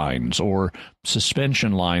shroud lines or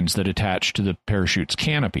suspension lines that attach to the parachute's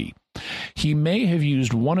canopy. He may have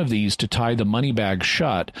used one of these to tie the money bag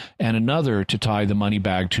shut and another to tie the money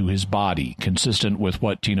bag to his body, consistent with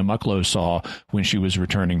what Tina Mucklow saw when she was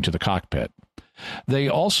returning to the cockpit. They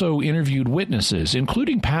also interviewed witnesses,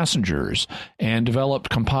 including passengers, and developed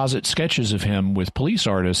composite sketches of him with police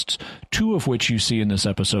artists, 2 of which you see in this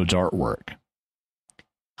episode's artwork.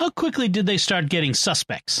 How quickly did they start getting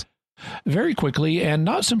suspects? Very quickly, and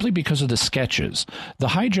not simply because of the sketches. The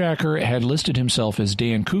hijacker had listed himself as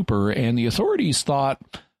Dan Cooper, and the authorities thought,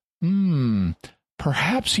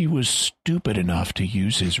 perhaps he was stupid enough to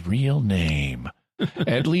use his real name.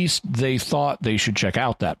 At least they thought they should check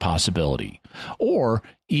out that possibility. Or,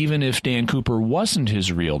 even if Dan Cooper wasn't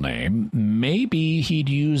his real name, maybe he'd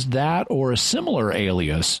used that or a similar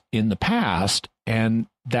alias in the past, and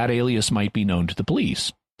that alias might be known to the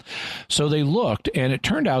police. So they looked, and it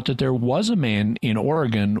turned out that there was a man in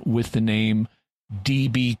Oregon with the name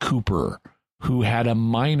D.B. Cooper, who had a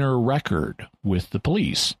minor record with the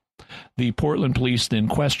police. The Portland police then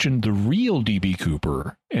questioned the real D.B.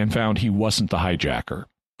 Cooper and found he wasn't the hijacker.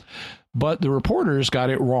 But the reporters got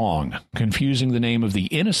it wrong, confusing the name of the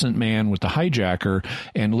innocent man with the hijacker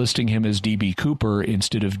and listing him as D.B. Cooper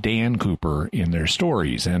instead of Dan Cooper in their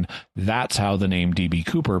stories. And that's how the name D.B.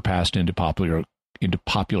 Cooper passed into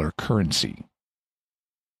popular currency.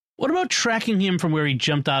 What about tracking him from where he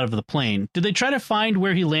jumped out of the plane? Did they try to find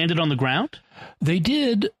where he landed on the ground? They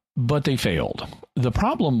did, but they failed. The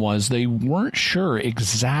problem was they weren't sure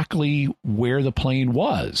exactly where the plane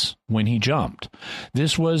was when he jumped.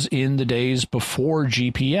 This was in the days before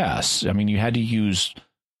GPS. I mean, you had to use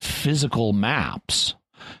physical maps.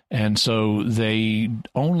 And so they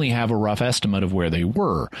only have a rough estimate of where they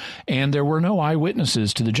were. And there were no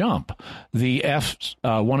eyewitnesses to the jump. The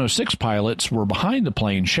F-106 pilots were behind the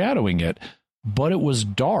plane shadowing it, but it was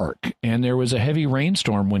dark and there was a heavy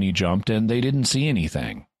rainstorm when he jumped and they didn't see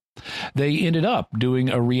anything. They ended up doing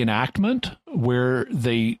a reenactment where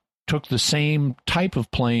they took the same type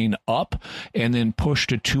of plane up and then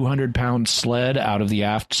pushed a 200-pound sled out of the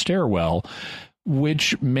aft stairwell,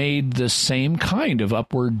 which made the same kind of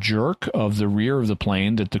upward jerk of the rear of the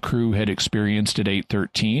plane that the crew had experienced at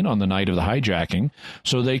 8:13 on the night of the hijacking.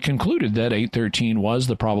 So they concluded that 8:13 was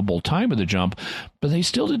the probable time of the jump, but they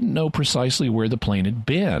still didn't know precisely where the plane had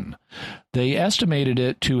been. They estimated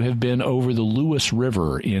it to have been over the Lewis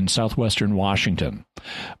River in southwestern Washington.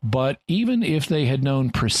 But even if they had known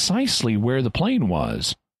precisely where the plane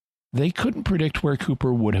was, they couldn't predict where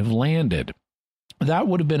Cooper would have landed. That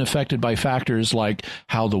would have been affected by factors like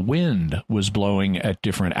how the wind was blowing at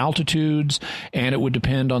different altitudes, and it would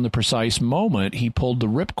depend on the precise moment he pulled the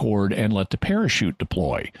ripcord and let the parachute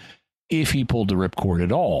deploy, if he pulled the ripcord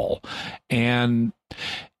at all. And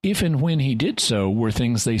if and when he did so were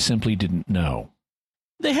things they simply didn't know.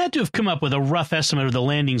 They had to have come up with a rough estimate of the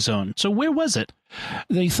landing zone. So where was it?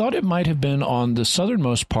 They thought it might have been on the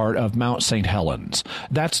southernmost part of Mount St. Helens.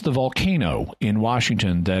 That's the volcano in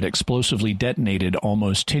Washington that explosively detonated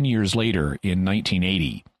almost 10 years later in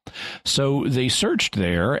 1980. So they searched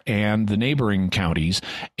there and the neighboring counties,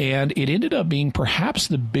 and it ended up being perhaps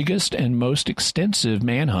the biggest and most extensive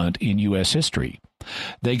manhunt in U.S. history.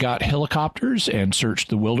 They got helicopters and searched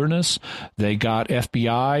the wilderness. They got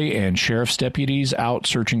FBI and sheriff's deputies out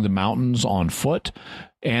searching the mountains on foot.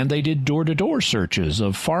 And they did door-to-door searches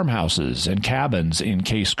of farmhouses and cabins in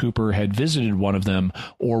case Cooper had visited one of them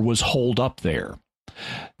or was holed up there.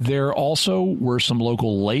 There also were some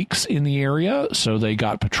local lakes in the area, so they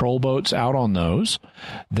got patrol boats out on those.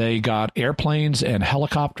 They got airplanes and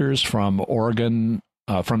helicopters from Oregon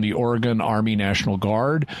from the Oregon Army National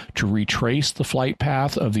Guard to retrace the flight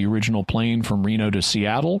path of the original plane from Reno to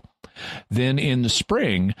Seattle. Then in the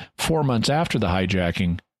spring, 4 months after the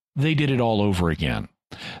hijacking, they did it all over again.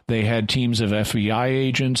 They had teams of FBI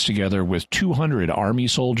agents together with 200 Army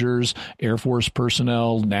soldiers, Air Force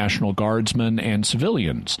personnel, National Guardsmen, and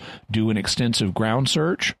civilians do an extensive ground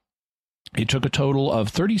search. It took a total of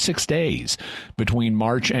 36 days between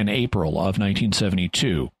March and April of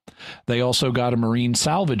 1972. They also got a marine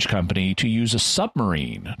salvage company to use a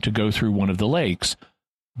submarine to go through one of the lakes,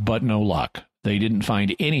 but no luck. They didn't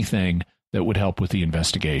find anything that would help with the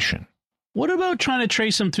investigation. What about trying to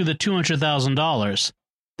trace them through the $200,000?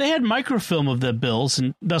 They had microfilm of the bills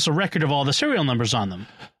and thus a record of all the serial numbers on them.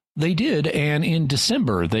 They did, and in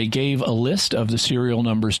December, they gave a list of the serial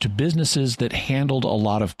numbers to businesses that handled a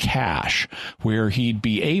lot of cash, where he'd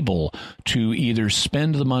be able to either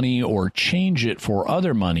spend the money or change it for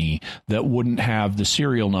other money that wouldn't have the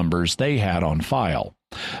serial numbers they had on file.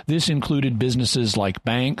 This included businesses like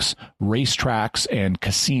banks, racetracks, and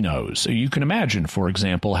casinos. So you can imagine, for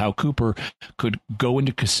example, how Cooper could go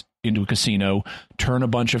into a casino, turn a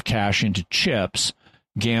bunch of cash into chips,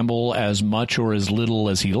 gamble as much or as little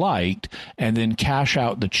as he liked, and then cash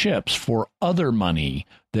out the chips for other money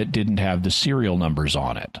that didn't have the serial numbers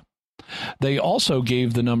on it. They also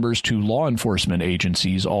gave the numbers to law enforcement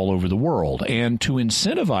agencies all over the world. And to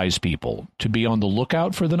incentivize people to be on the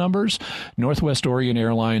lookout for the numbers, Northwest Oregon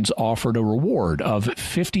Airlines offered a reward of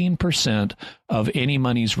 15% of any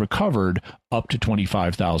monies recovered up to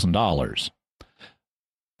 $25,000.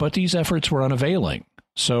 But these efforts were unavailing.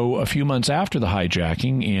 So a few months after the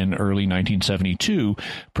hijacking in early 1972,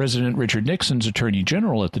 President Richard Nixon's Attorney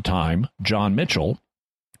General at the time, John Mitchell,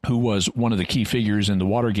 who was one of the key figures in the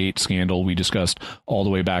Watergate scandal we discussed all the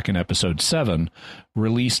way back in episode 7,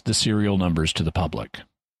 released the serial numbers to the public.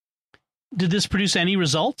 Did this produce any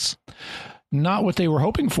results? Not what they were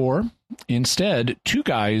hoping for. Instead, two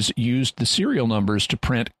guys used the serial numbers to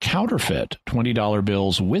print counterfeit $20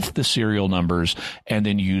 bills with the serial numbers and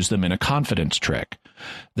then use them in a confidence trick.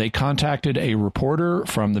 They contacted a reporter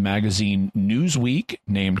from the magazine Newsweek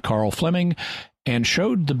named Carl Fleming and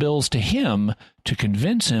showed the bills to him to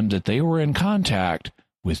convince him that they were in contact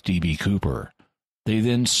with D.B. Cooper. They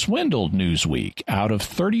then swindled Newsweek out of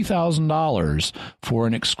 $30,000 for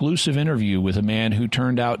an exclusive interview with a man who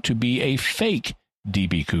turned out to be a fake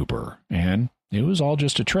D.B. Cooper, and it was all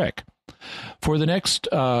just a trick. For the next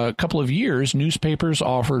couple of years, newspapers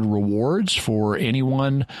offered rewards for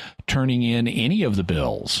anyone turning in any of the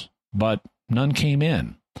bills, but none came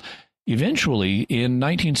in. Eventually, in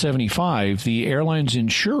 1975, the airline's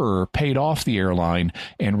insurer paid off the airline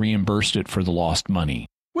and reimbursed it for the lost money.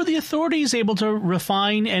 Were the authorities able to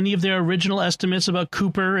refine any of their original estimates about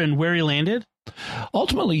Cooper and where he landed?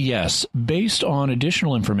 Ultimately, yes. Based on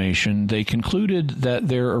additional information, they concluded that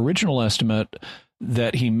their original estimate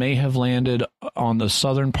that he may have landed on the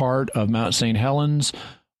southern part of Mount St. Helens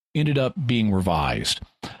ended up being revised.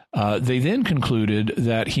 They then concluded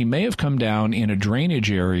that he may have come down in a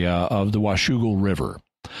drainage area of the Washougal River.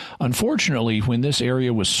 Unfortunately, when this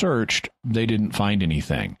area was searched, they didn't find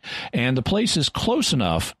anything. And the place is close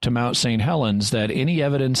enough to Mount St. Helens that any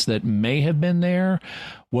evidence that may have been there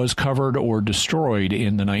was covered or destroyed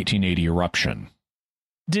in the 1980 eruption.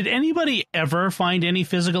 Did anybody ever find any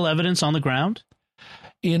physical evidence on the ground?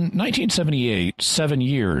 In 1978, 7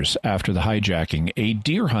 years after the hijacking, a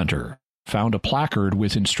deer hunter found a placard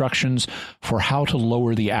with instructions for how to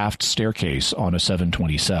lower the aft staircase on a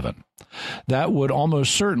 727. That would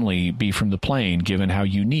almost certainly be from the plane, given how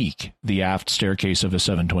unique the aft staircase of a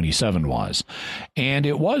 727 was. And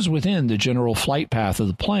it was within the general flight path of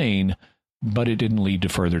the plane, but it didn't lead to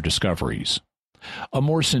further discoveries. A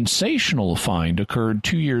more sensational find occurred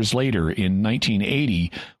 2 years later in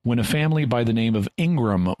 1980 when a family by the name of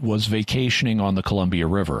Ingram was vacationing on the Columbia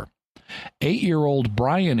River. 8-year-old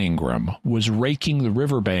Brian Ingram was raking the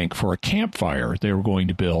riverbank for a campfire they were going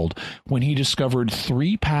to build when he discovered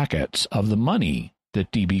 3 packets of the money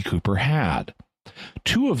that D.B. Cooper had.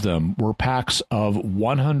 2 of them were packs of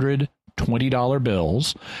 $100 $20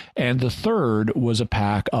 bills, and the third was a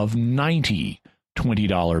pack of 90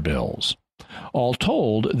 $20 bills. All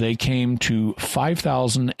told, they came to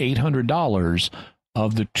 $5,800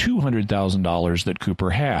 of the $200,000 that Cooper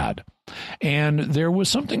had. And there was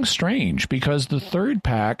something strange because the third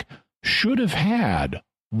pack should have had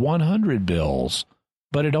 100 bills,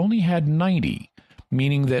 but it only had 90,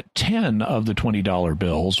 meaning that 10 of the $20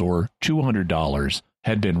 bills, or $200,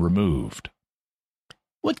 had been removed.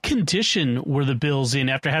 What condition were the bills in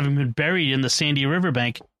after having been buried in the sandy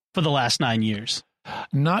riverbank for the last 9 years?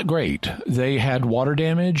 Not great. They had water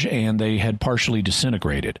damage and they had partially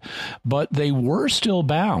disintegrated, but they were still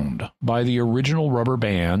bound by the original rubber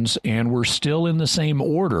bands and were still in the same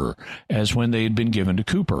order as when they had been given to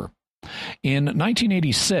Cooper. In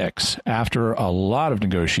 1986, after a lot of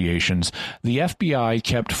negotiations, the FBI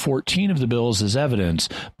kept 14 of the bills as evidence,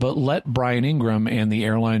 but let Brian Ingram and the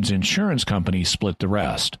airline's insurance company split the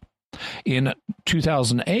rest. In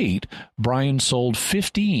 2008, Brian sold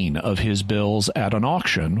 15 of his bills at an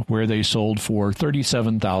auction where they sold for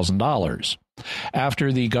 $37,000.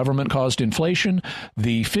 After the government caused inflation,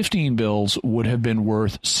 the 15 bills would have been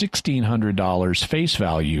worth $1,600 face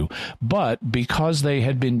value, but because they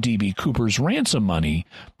had been D.B. Cooper's ransom money,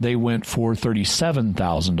 they went for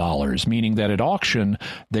 $37,000, meaning that at auction,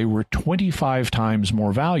 they were 25 times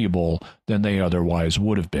more valuable than they otherwise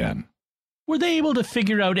would have been. Were they able to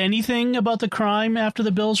figure out anything about the crime after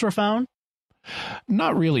the bills were found?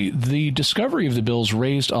 Not really. The discovery of the bills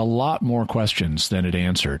raised a lot more questions than it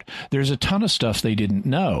answered. There's a ton of stuff they didn't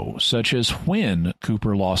know, such as when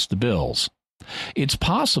Cooper lost the bills. It's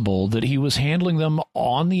possible that he was handling them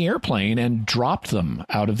on the airplane and dropped them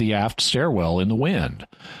out of the aft stairwell in the wind.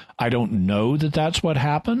 I don't know that that's what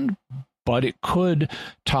happened, but it could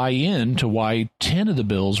tie in to why 10 of the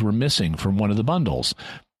bills were missing from one of the bundles.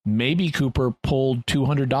 Maybe Cooper pulled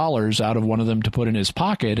 $200 out of one of them to put in his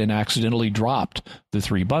pocket and accidentally dropped the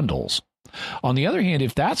 3 bundles. On the other hand,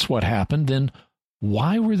 if that's what happened, then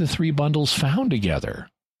why were the 3 bundles found together?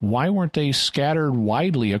 Why weren't they scattered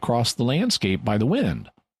widely across the landscape by the wind?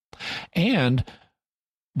 And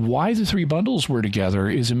why the 3 bundles were together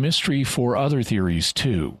is a mystery for other theories,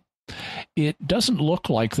 too. It doesn't look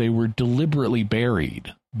like they were deliberately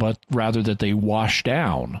buried, but rather that they washed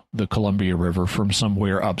down the Columbia River from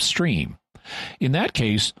somewhere upstream. In that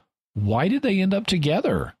case, why did they end up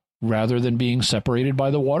together rather than being separated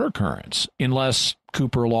by the water currents? Unless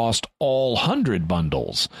Cooper lost all 100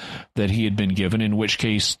 bundles that he had been given, in which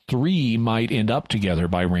case 3 might end up together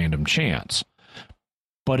by random chance.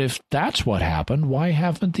 But if that's what happened, why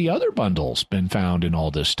haven't the other bundles been found in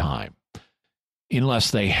all this time?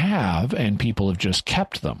 Unless they have, and people have just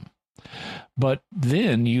kept them. But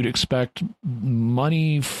then you'd expect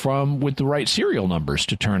money with the right serial numbers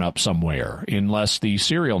to turn up somewhere, unless the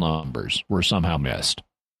serial numbers were somehow missed.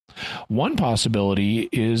 One possibility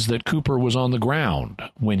is that Cooper was on the ground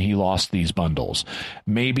when he lost these bundles.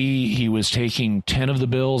 Maybe he was taking 10 of the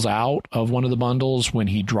bills out of one of the bundles when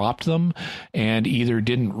he dropped them and either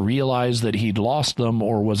didn't realize that he'd lost them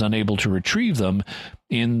or was unable to retrieve them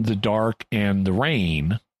in the dark and the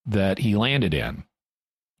rain that he landed in.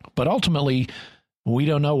 But ultimately, we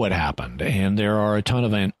don't know what happened, and there are a ton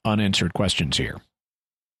of unanswered questions here.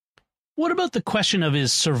 What about the question of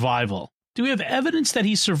his survival? Do we have evidence that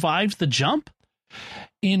he survived the jump?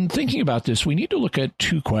 In thinking about this, we need to look at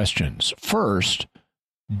 2 questions. First,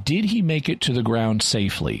 did he make it to the ground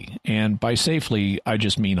safely? And by safely, I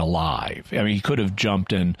just mean alive. I mean, he could have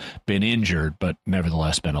jumped and been injured, but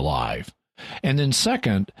nevertheless been alive. And then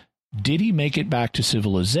second, did he make it back to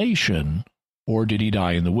civilization, or did he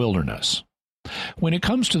die in the wilderness? When it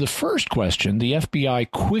comes to the first question, the FBI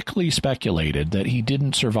quickly speculated that he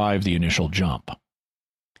didn't survive the initial jump.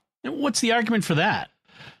 What's the argument for that?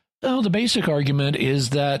 Well, the basic argument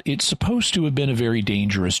is that it's supposed to have been a very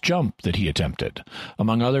dangerous jump that he attempted.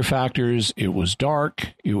 Among other factors, it was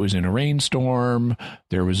dark, it was in a rainstorm,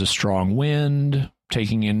 there was a strong wind.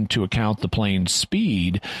 Taking into account the plane's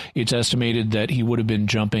speed, it's estimated that he would have been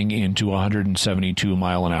jumping into 172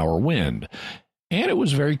 mile an hour wind. And it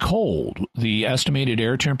was very cold. The estimated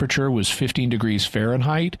air temperature was 15 degrees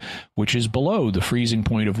Fahrenheit, which is below the freezing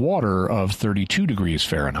point of water of 32 degrees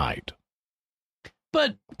Fahrenheit.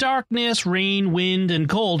 But darkness, rain, wind, and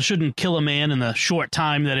cold shouldn't kill a man in the short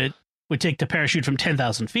time that it would take to parachute from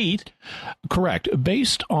 10,000 feet. Correct.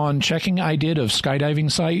 Based on checking I did of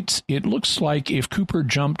skydiving sites, it looks like if Cooper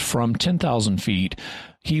jumped from 10,000 feet,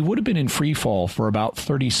 he would have been in free fall for about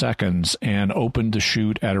 30 seconds and opened the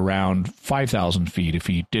chute at around 5,000 feet if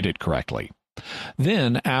he did it correctly.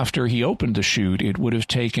 Then, after he opened the chute, it would have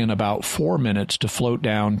taken about 4 minutes to float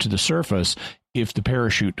down to the surface if the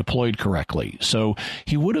parachute deployed correctly. So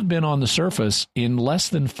he would have been on the surface in less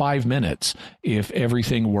than 5 minutes if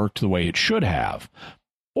everything worked the way it should have,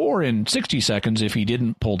 or in 60 seconds if he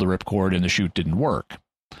didn't pull the ripcord and the chute didn't work.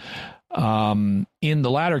 In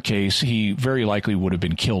the latter case, he very likely would have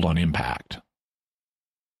been killed on impact.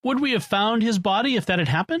 Would we have found his body if that had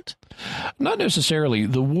happened? Not necessarily.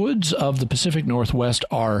 The woods of the Pacific Northwest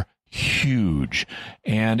are huge,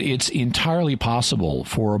 and it's entirely possible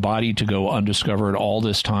for a body to go undiscovered all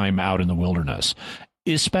this time out in the wilderness.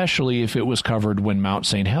 especially if it was covered when Mount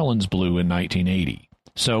St. Helens blew in 1980.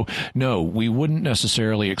 So, no, we wouldn't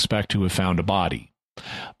necessarily expect to have found a body.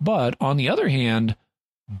 But on the other hand,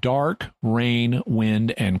 dark, rain,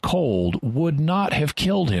 wind, and cold would not have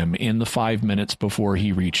killed him in the 5 minutes before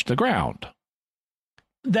he reached the ground.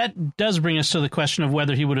 That does bring us to the question of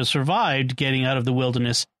whether he would have survived getting out of the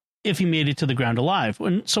wilderness if he made it to the ground alive.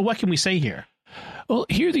 So what can we say here? Well,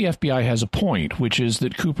 here the FBI has a point, which is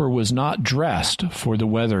that Cooper was not dressed for the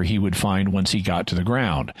weather he would find once he got to the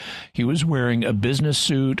ground. He was wearing a business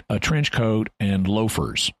suit, a trench coat, and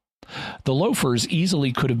loafers. The loafers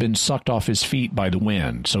easily could have been sucked off his feet by the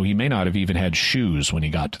wind, so he may not have even had shoes when he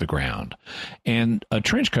got to the ground. And a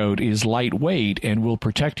trench coat is lightweight and will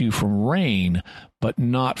protect you from rain, but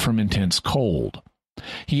not from intense cold.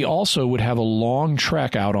 He also would have a long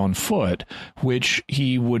trek out on foot, which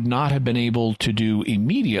he would not have been able to do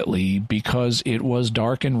immediately because it was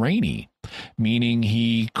dark and rainy, meaning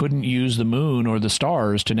he couldn't use the moon or the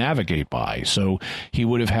stars to navigate by. So he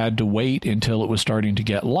would have had to wait until it was starting to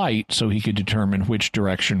get light so he could determine which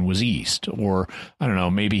direction was east. Or, I don't know,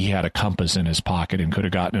 maybe he had a compass in his pocket and could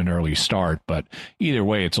have gotten an early start. But either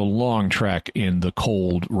way, it's a long trek in the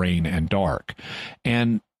cold, rain, and dark.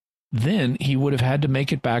 And then he would have had to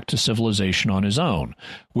make it back to civilization on his own,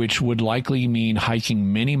 which would likely mean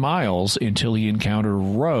hiking many miles until he encountered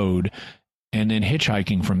a road and then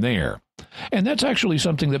hitchhiking from there. And that's actually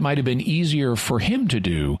something that might have been easier for him to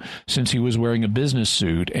do since he was wearing a business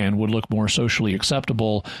suit and would look more socially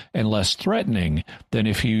acceptable and less threatening than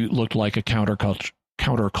if he looked like a counterculture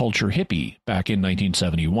hippie back in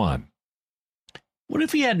 1971. What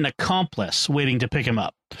if he had an accomplice waiting to pick him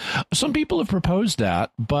up? Some people have proposed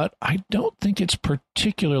that, but I don't think it's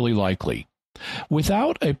particularly likely.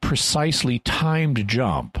 Without a precisely timed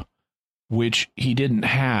jump, which he didn't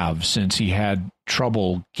have since he had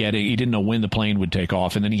trouble he didn't know when the plane would take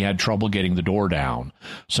off, and then he had trouble getting the door down.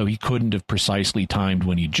 So he couldn't have precisely timed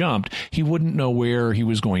when he jumped. He wouldn't know where he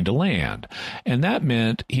was going to land. And that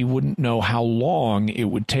meant he wouldn't know how long it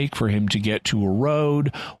would take for him to get to a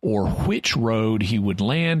road or which road he would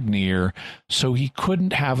land near, so he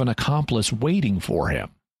couldn't have an accomplice waiting for him.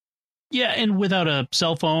 Yeah, and without a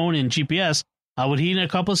cell phone and GPS, how would he and an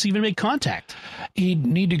accomplice even make contact? He'd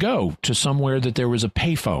need to go to somewhere that there was a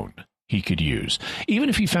payphone he could use. Even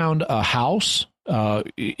if he found a house,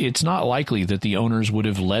 it's not likely that the owners would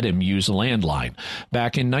have let him use a landline.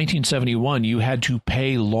 Back in 1971, you had to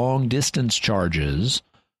pay long-distance charges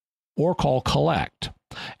or call collect.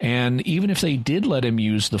 And even if they did let him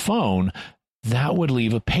use the phone, that would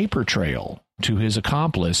leave a paper trail to his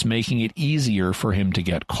accomplice, making it easier for him to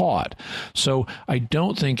get caught. So I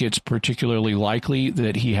don't think it's particularly likely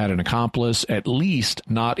that he had an accomplice, at least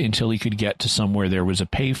not until he could get to somewhere there was a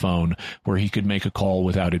payphone where he could make a call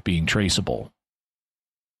without it being traceable.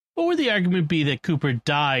 What would the argument be that Cooper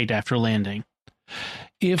died after landing?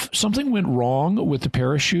 If something went wrong with the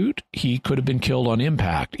parachute, he could have been killed on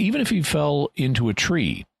impact, even if he fell into a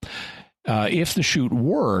tree. If the chute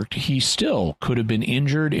worked, he still could have been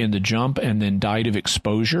injured in the jump and then died of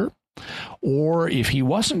exposure. Or if he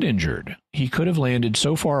wasn't injured, he could have landed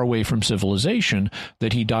so far away from civilization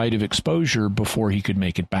that he died of exposure before he could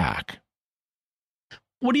make it back.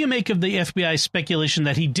 What do you make of the FBI's speculation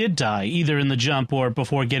that he did die, either in the jump or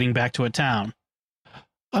before getting back to a town?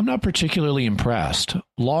 I'm not particularly impressed.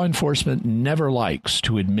 Law enforcement never likes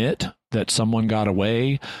to admit that someone got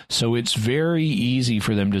away, so it's very easy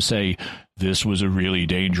for them to say, this was a really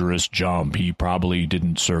dangerous jump. He probably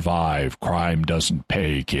didn't survive. Crime doesn't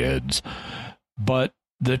pay, kids. But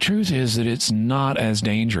the truth is that it's not as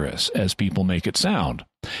dangerous as people make it sound.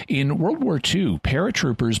 In World War II,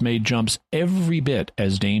 paratroopers made jumps every bit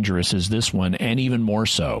as dangerous as this one, and even more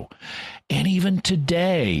so. And even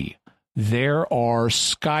today, there are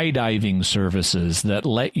skydiving services that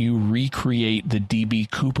let you recreate the D.B.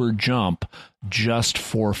 Cooper jump just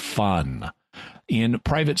for fun. In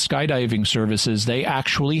private skydiving services, they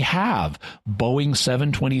actually have Boeing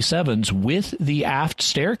 727s with the aft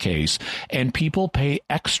staircase, and people pay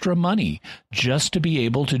extra money just to be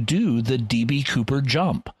able to do the D.B. Cooper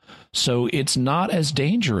jump. So it's not as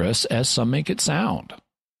dangerous as some make it sound.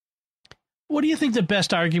 What do you think the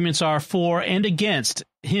best arguments are for and against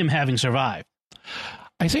him having survived?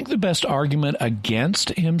 I think the best argument against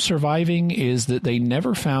him surviving is that they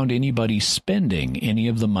never found anybody spending any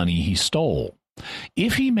of the money he stole.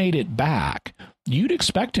 If he made it back, you'd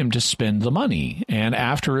expect him to spend the money, and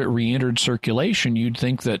after it re-entered circulation, you'd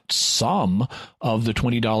think that some of the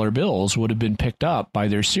 $20 bills would have been picked up by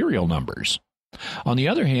their serial numbers. On the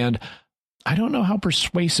other hand, I don't know how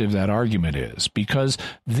persuasive that argument is, because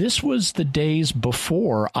this was the days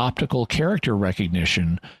before optical character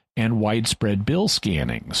recognition and widespread bill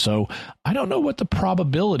scanning. So I don't know what the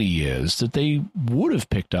probability is that they would have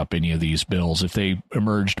picked up any of these bills if they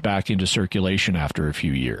emerged back into circulation after a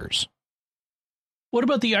few years. What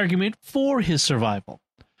about the argument for his survival?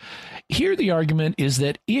 Here, the argument is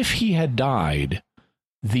that if he had died,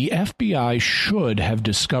 the FBI should have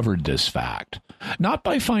discovered this fact, not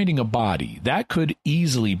by finding a body. That could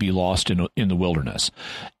easily be lost in the wilderness.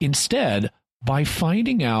 Instead, by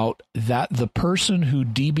finding out that the person who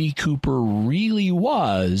D.B. Cooper really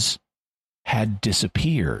was had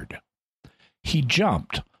disappeared. He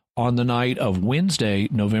jumped on the night of Wednesday,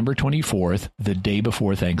 November 24th, the day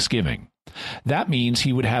before Thanksgiving. That means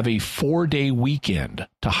he would have a 4-day weekend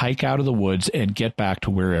to hike out of the woods and get back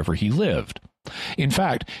to wherever he lived. In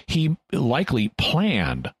fact, he likely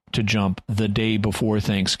planned to jump the day before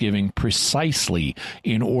Thanksgiving precisely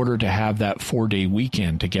in order to have that 4-day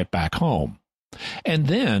weekend to get back home. And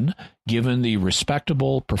then, given the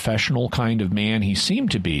respectable, professional kind of man he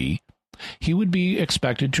seemed to be, he would be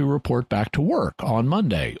expected to report back to work on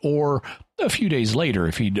Monday, or a few days later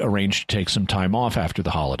if he'd arranged to take some time off after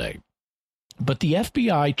the holiday. But the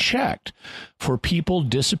FBI checked for people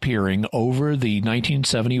disappearing over the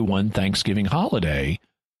 1971 Thanksgiving holiday,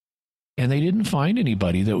 and they didn't find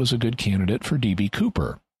anybody that was a good candidate for D.B.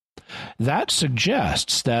 Cooper. That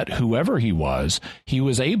suggests that whoever he was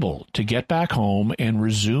able to get back home and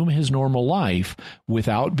resume his normal life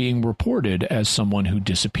without being reported as someone who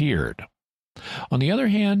disappeared. On the other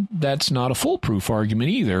hand, that's not a foolproof argument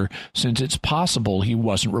either, since it's possible he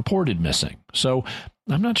wasn't reported missing. So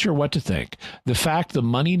I'm not sure what to think. The fact the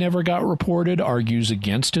money never got reported argues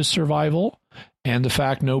against his survival, and the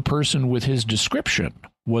fact no person with his description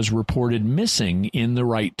was reported missing in the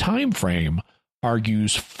right time frame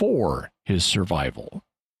argues for his survival.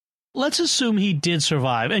 Let's assume he did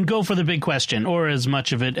survive and go for the big question, or as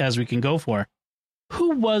much of it as we can go for.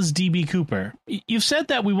 Who was D.B. Cooper? You've said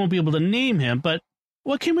that we won't be able to name him, but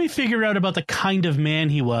what can we figure out about the kind of man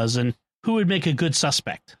he was and who would make a good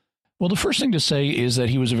suspect? Well, the first thing to say is that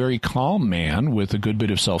he was a very calm man with a good bit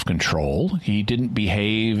of self-control. He didn't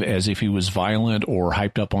behave as if he was violent or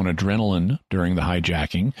hyped up on adrenaline during the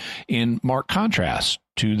hijacking, in marked contrast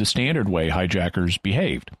to the standard way hijackers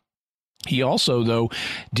behaved. He also, though,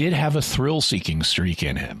 did have a thrill-seeking streak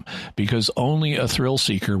in him, because only a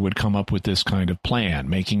thrill-seeker would come up with this kind of plan,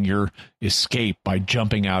 making your escape by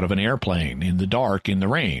jumping out of an airplane in the dark in the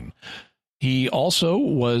rain. He also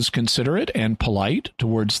was considerate and polite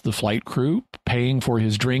towards the flight crew, paying for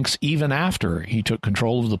his drinks even after he took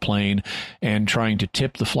control of the plane and trying to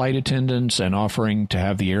tip the flight attendants and offering to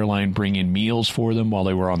have the airline bring in meals for them while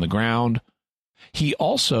they were on the ground. He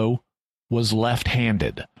also was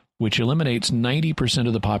left-handed, which eliminates 90%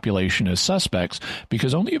 of the population as suspects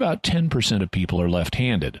because only about 10% of people are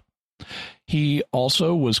left-handed. He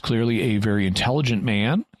also was clearly a very intelligent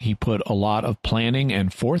man. He put a lot of planning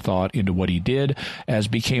and forethought into what he did, as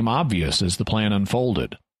became obvious as the plan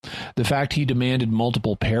unfolded. The fact he demanded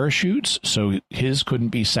multiple parachutes so his couldn't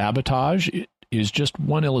be sabotaged is just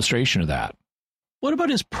one illustration of that. What about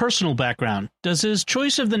his personal background? Does his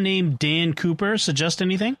choice of the name Dan Cooper suggest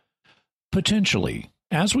anything? Potentially.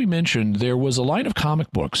 As we mentioned, there was a line of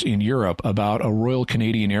comic books in Europe about a Royal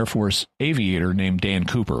Canadian Air Force aviator named Dan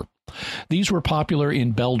Cooper. These were popular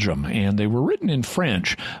in Belgium, and they were written in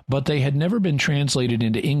French, but they had never been translated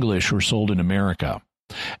into English or sold in America.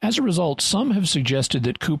 As a result, some have suggested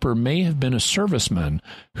that Cooper may have been a serviceman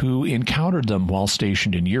who encountered them while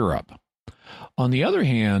stationed in Europe. On the other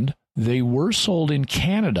hand, they were sold in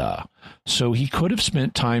Canada, so he could have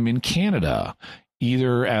spent time in Canada,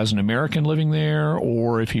 either as an American living there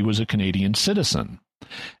or if he was a Canadian citizen.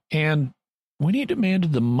 And when he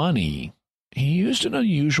demanded the money, he used an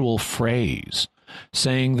unusual phrase,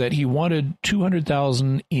 saying that he wanted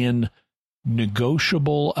 $200,000 in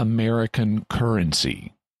negotiable American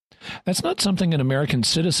currency. That's not something an American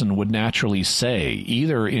citizen would naturally say,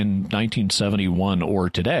 either in 1971 or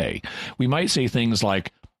today. We might say things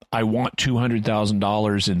like, I want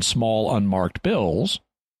 $200,000 in small unmarked bills,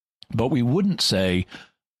 but we wouldn't say,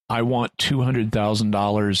 I want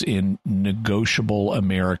 $200,000 in negotiable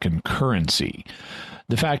American currency.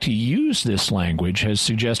 The fact he used this language has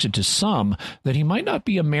suggested to some that he might not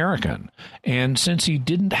be American, and since he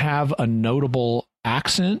didn't have a notable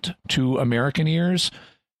accent to American ears,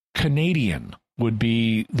 Canadian would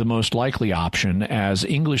be the most likely option, as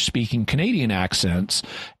English-speaking Canadian accents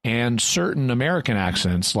and certain American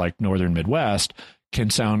accents, like Northern Midwest, can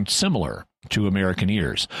sound similar. to American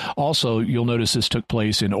ears. Also, you'll notice this took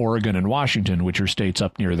place in Oregon and Washington, which are states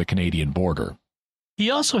up near the Canadian border. He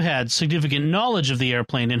also had significant knowledge of the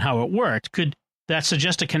airplane and how it worked. Could that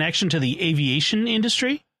suggest a connection to the aviation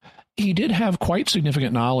industry? He did have quite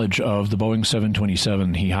significant knowledge of the Boeing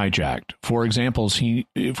 727 he hijacked. For example,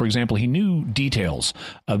 he knew details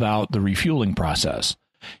about the refueling process.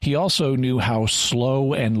 He also knew how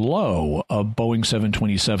slow and low a Boeing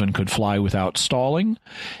 727 could fly without stalling,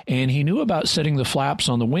 and he knew about setting the flaps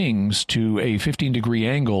on the wings to a 15-degree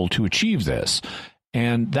angle to achieve this.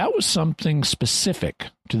 And that was something specific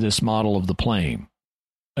to this model of the plane.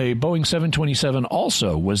 A Boeing 727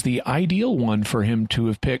 also was the ideal one for him to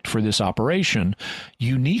have picked for this operation.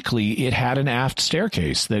 Uniquely, it had an aft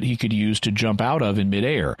staircase that he could use to jump out of in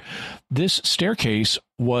midair. This staircase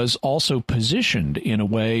was also positioned in a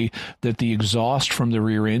way that the exhaust from the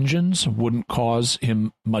rear engines wouldn't cause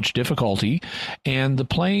him much difficulty, and the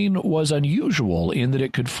plane was unusual in that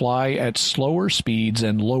it could fly at slower speeds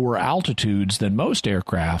and lower altitudes than most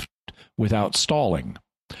aircraft without stalling.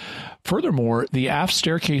 Furthermore, the aft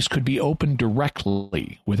staircase could be opened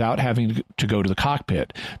directly without having to go to the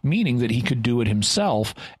cockpit, meaning that he could do it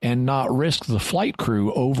himself and not risk the flight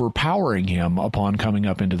crew overpowering him upon coming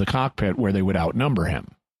up into the cockpit where they would outnumber him.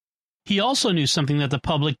 He also knew something that the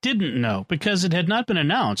public didn't know because it had not been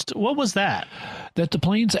announced. What was that? That the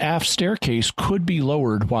plane's aft staircase could be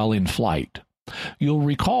lowered while in flight. You'll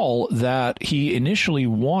recall that he initially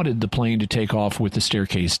wanted the plane to take off with the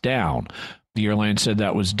staircase down. The airline said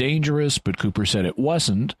that was dangerous, but Cooper said it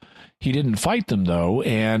wasn't. He didn't fight them, though,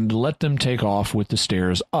 and let them take off with the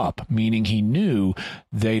stairs up, meaning he knew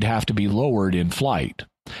they'd have to be lowered in flight.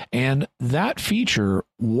 And that feature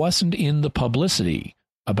wasn't in the publicity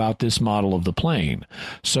about this model of the plane.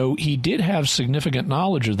 So he did have significant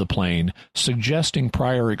knowledge of the plane, suggesting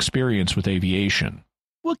prior experience with aviation.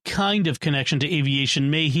 What kind of connection to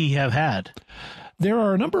aviation may he have had? There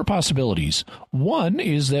are a number of possibilities. One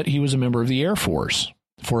is that he was a member of the Air Force.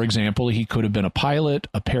 For example, he could have been a pilot,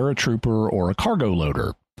 a paratrooper, or a cargo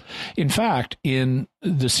loader. In fact,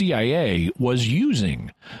 the CIA was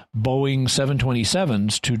using Boeing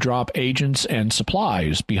 727s to drop agents and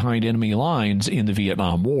supplies behind enemy lines in the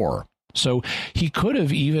Vietnam War. So he could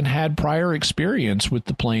have even had prior experience with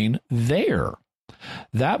the plane there.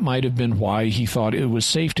 That might have been why he thought it was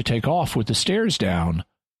safe to take off with the stairs down,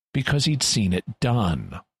 because he'd seen it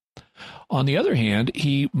done. On the other hand,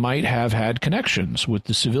 he might have had connections with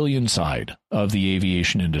the civilian side of the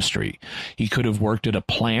aviation industry. He could have worked at a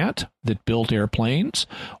plant that built airplanes,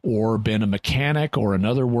 or been a mechanic or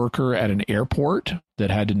another worker at an airport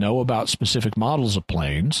that had to know about specific models of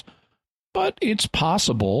planes. But it's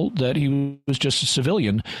possible that he was just a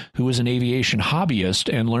civilian who was an aviation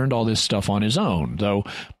hobbyist and learned all this stuff on his own, though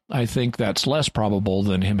I think that's less probable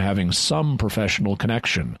than him having some professional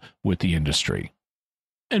connection with the industry.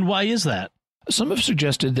 And why is that? Some have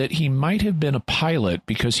suggested that he might have been a pilot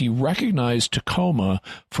because he recognized Tacoma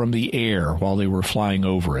from the air while they were flying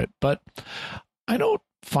over it, but I don't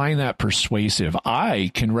find that persuasive.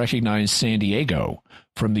 I can recognize San Diego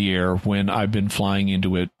from the air when I've been flying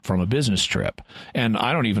into it from a business trip, and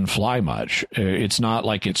I don't even fly much. It's not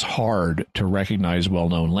like it's hard to recognize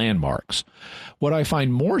well-known landmarks. What I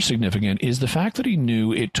find more significant is the fact that he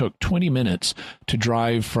knew it took 20 minutes to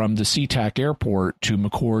drive from the SeaTac airport to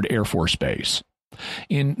McChord Air Force Base.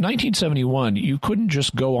 In 1971, you couldn't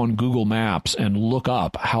just go on Google Maps and look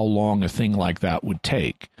up how long a thing like that would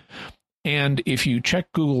take. And if you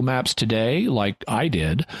check Google Maps today, like I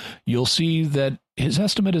did, you'll see that his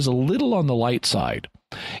estimate is a little on the light side.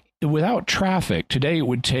 Without traffic, today it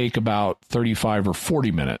would take about 35 or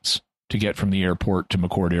 40 minutes to get from the airport to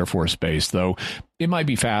McChord Air Force Base, though it might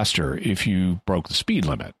be faster if you broke the speed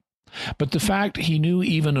limit. But the fact he knew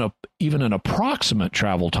even an approximate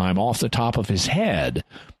travel time off the top of his head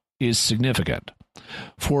is significant.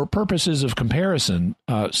 For purposes of comparison,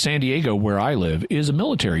 San Diego, where I live, is a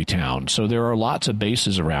military town, so there are lots of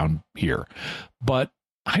bases around here. But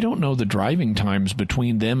I don't know the driving times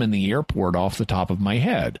between them and the airport off the top of my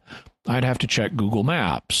head. I'd have to check Google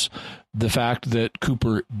Maps. The fact that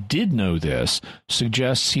Cooper did know this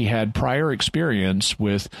suggests he had prior experience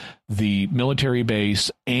with the military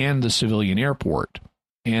base and the civilian airport.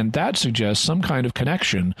 And that suggests some kind of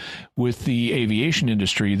connection with the aviation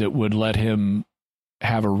industry that would let him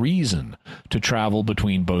have a reason to travel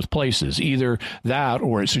between both places. Either that,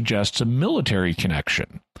 or it suggests a military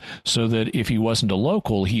connection, so that if he wasn't a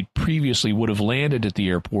local, he previously would have landed at the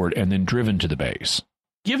airport and then driven to the base.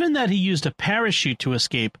 Given that he used a parachute to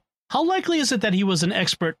escape, how likely is it that he was an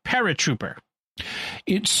expert paratrooper?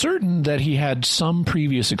 It's certain that he had some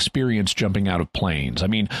previous experience jumping out of planes. I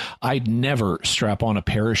mean, I'd never strap on a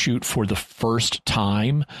parachute for the first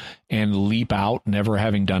time and leap out, never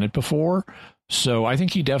having done it before. So I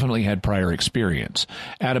think he definitely had prior experience.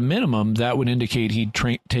 At a minimum, that would indicate he'd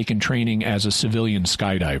taken training as a civilian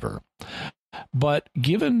skydiver. But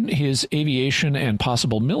given his aviation and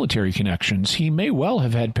possible military connections, he may well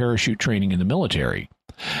have had parachute training in the military.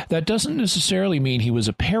 That doesn't necessarily mean he was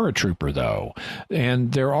a paratrooper, though,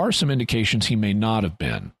 and there are some indications he may not have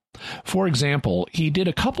been. For example, he did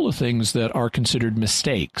a couple of things that are considered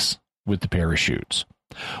mistakes with the parachutes.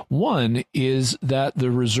 One is that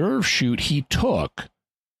the reserve chute he took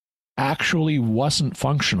actually wasn't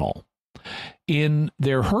functional. In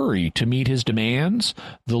their hurry to meet his demands,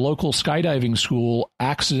 the local skydiving school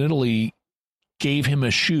accidentally gave him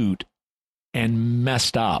a chute and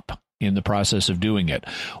messed up in the process of doing it.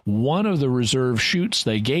 One of the reserve chutes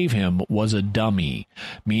they gave him was a dummy,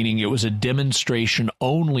 meaning it was a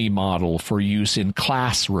demonstration-only model for use in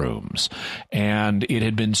classrooms, and it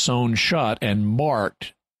had been sewn shut and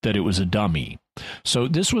marked that it was a dummy. So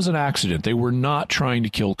this was an accident. They were not trying to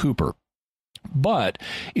kill Cooper. But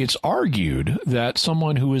it's argued that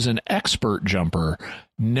someone who is an expert jumper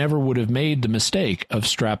never would have made the mistake of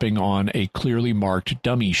strapping on a clearly marked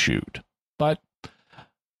dummy chute. But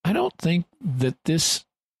I don't think that this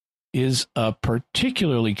is a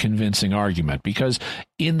particularly convincing argument, because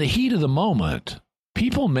in the heat of the moment,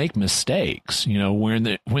 people make mistakes. You know, when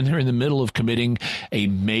they're in the middle of committing a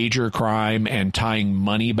major crime and tying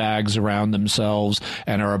money bags around themselves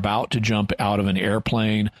and are about to jump out of an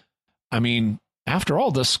airplane. I mean, after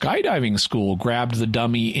all, the skydiving school grabbed the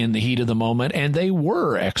dummy in the heat of the moment, and they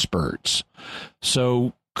were experts.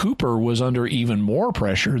 So Cooper was under even more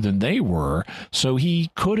pressure than they were, so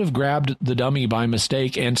he could have grabbed the dummy by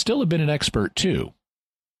mistake and still have been an expert, too.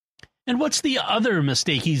 And what's the other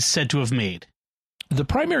mistake he's said to have made? The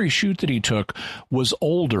primary chute that he took was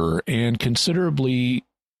older and considerably,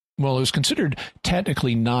 well, it was considered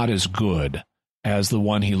technically not as good as the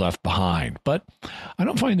one he left behind. But I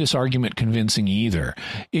don't find this argument convincing either.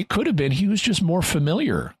 It could have been he was just more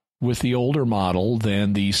familiar with the older model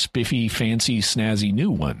than the spiffy, fancy, snazzy new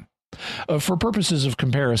one. For purposes of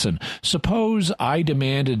comparison, suppose I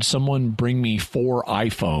demanded someone bring me 4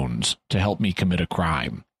 iPhones to help me commit a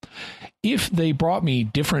crime. If they brought me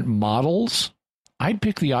different models, I'd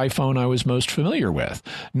pick the iPhone I was most familiar with,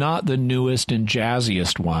 not the newest and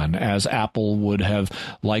jazziest one, as Apple would have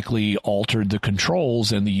likely altered the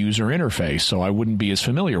controls and the user interface, so I wouldn't be as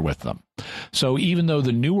familiar with them. So even though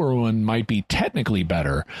the newer one might be technically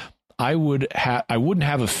better, I wouldn't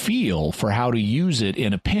have a feel for how to use it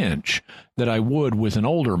in a pinch that I would with an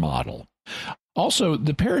older model. Also,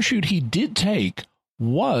 the parachute he did take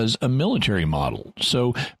was a military model.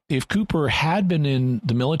 So if Cooper had been in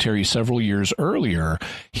the military several years earlier,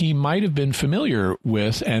 he might have been familiar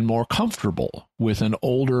with and more comfortable with an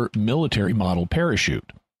older military model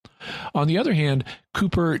parachute. On the other hand,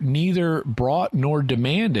 Cooper neither brought nor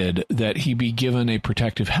demanded that he be given a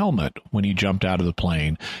protective helmet when he jumped out of the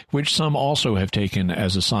plane, which some also have taken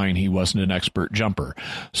as a sign he wasn't an expert jumper.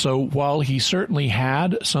 So while he certainly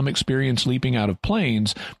had some experience leaping out of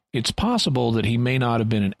planes, it's possible that he may not have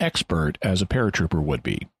been an expert as a paratrooper would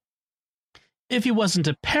be. If he wasn't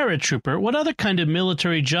a paratrooper, what other kind of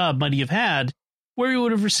military job might he have had where he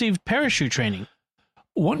would have received parachute training?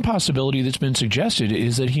 One possibility that's been suggested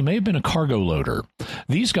is that he may have been a cargo loader.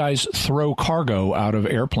 These guys throw cargo out of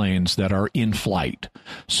airplanes that are in flight,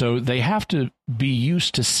 so they have to be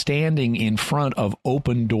used to standing in front of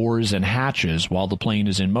open doors and hatches while the plane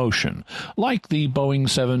is in motion, like the Boeing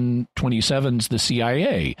 727s the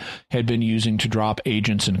CIA had been using to drop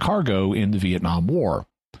agents and cargo in the Vietnam War.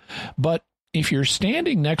 But if you're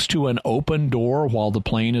standing next to an open door while the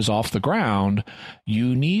plane is off the ground,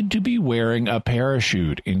 you need to be wearing a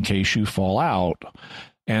parachute in case you fall out.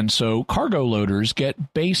 And so cargo loaders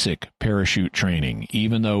get basic parachute training,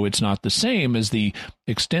 even though it's not the same as the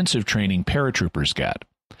extensive training paratroopers get.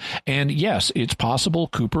 And yes, it's possible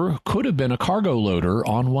Cooper could have been a cargo loader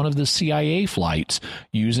on one of the CIA flights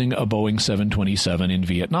using a Boeing 727 in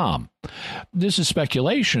Vietnam. This is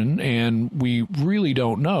speculation, and we really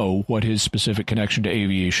don't know what his specific connection to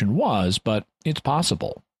aviation was, but it's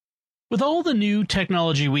possible. With all the new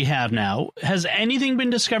technology we have now, has anything been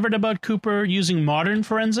discovered about Cooper using modern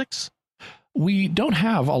forensics? We don't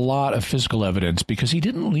have a lot of physical evidence because he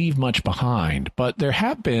didn't leave much behind, but there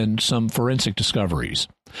have been some forensic discoveries.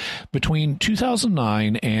 Between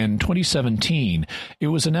 2009 and 2017, it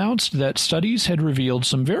was announced that studies had revealed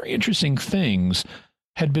some very interesting things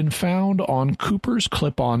had been found on Cooper's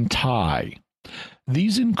clip-on tie.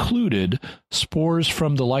 These included spores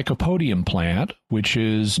from the Lycopodium plant, which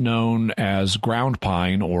is known as ground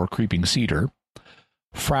pine or creeping cedar,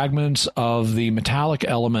 fragments of the metallic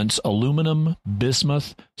elements aluminum,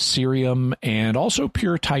 bismuth, cerium, and also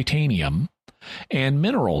pure titanium, and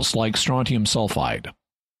minerals like strontium sulfide.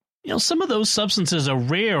 Some of those substances are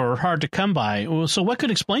rare or hard to come by, so what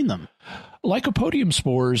could explain them? Lycopodium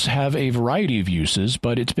spores have a variety of uses,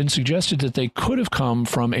 but it's been suggested that they could have come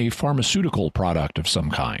from a pharmaceutical product of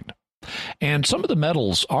some kind. And some of the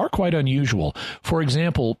metals are quite unusual. For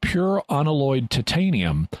example, pure unalloyed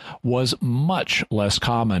titanium was much less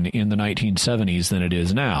common in the 1970s than it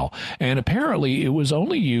is now, and apparently it was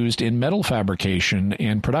only used in metal fabrication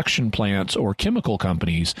and production plants or chemical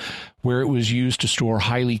companies where it was used to store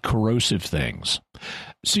highly corrosive things.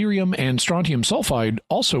 Cerium and strontium sulfide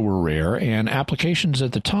also were rare, and applications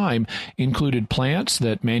at the time included plants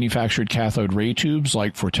that manufactured cathode ray tubes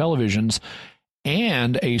like for televisions,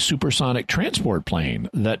 and a supersonic transport plane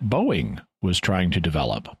that Boeing was trying to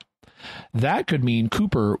develop. That could mean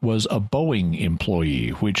Cooper was a Boeing employee,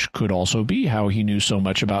 which could also be how he knew so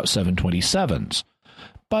much about 727s.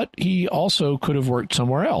 But he also could have worked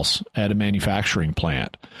somewhere else at a manufacturing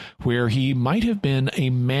plant, where he might have been a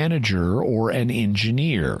manager or an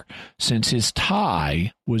engineer, since his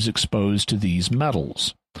tie was exposed to these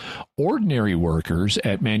metals. Ordinary workers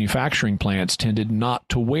at manufacturing plants tended not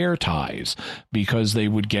to wear ties because they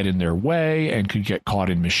would get in their way and could get caught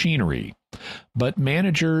in machinery. But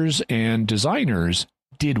managers and designers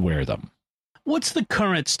did wear them. What's the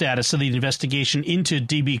current status of the investigation into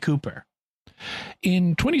D.B. Cooper?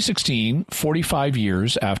 In 2016, 45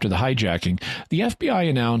 years after the hijacking, the FBI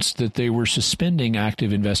announced that they were suspending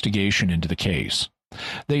active investigation into the case.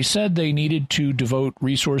 They said they needed to devote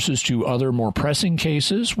resources to other more pressing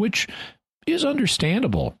cases, which is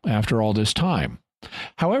understandable after all this time.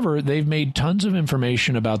 However, they've made tons of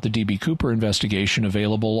information about the D.B. Cooper investigation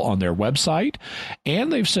available on their website,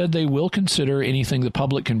 and they've said they will consider anything the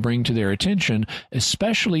public can bring to their attention,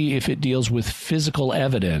 especially if it deals with physical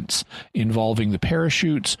evidence involving the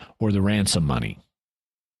parachutes or the ransom money.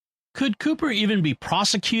 Could Cooper even be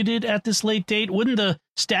prosecuted at this late date? Wouldn't the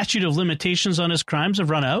statute of limitations on his crimes have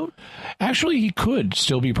run out? Actually, he could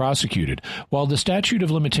still be prosecuted. While the statute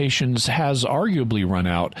of limitations has arguably run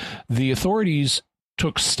out, the authorities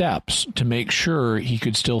took steps to make sure he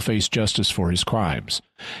could still face justice for his crimes.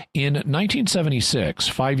 In 1976,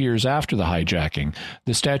 5 years after the hijacking,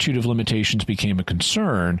 the statute of limitations became a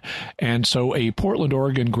concern, and so a Portland,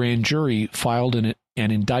 Oregon grand jury filed an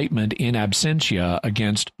indictment in absentia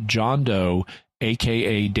against John Doe,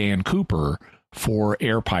 a.k.a. Dan Cooper, for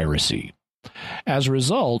air piracy. As a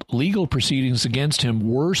result, legal proceedings against him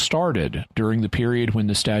were started during the period when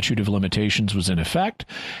the statute of limitations was in effect,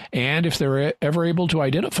 and if they're ever able to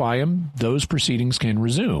identify him, those proceedings can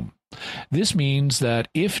resume. This means that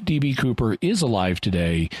if D.B. Cooper is alive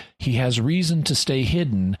today, he has reason to stay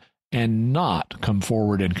hidden and not come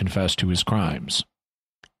forward and confess to his crimes.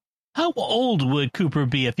 How old would Cooper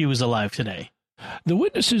be if he was alive today? The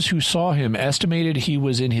witnesses who saw him estimated he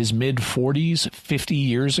was in his mid-40s 50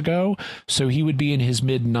 years ago, so he would be in his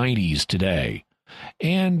mid-90s today.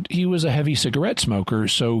 And he was a heavy cigarette smoker,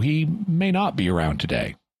 so he may not be around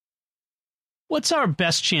today. What's our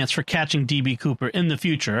best chance for catching D.B. Cooper in the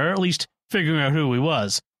future, or at least figuring out who he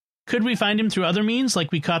was? Could we find him through other means,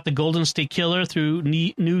 like we caught the Golden State Killer through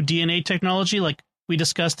new DNA technology, like we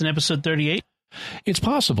discussed in episode 38? It's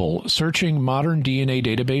possible. Searching modern DNA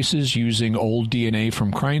databases using old DNA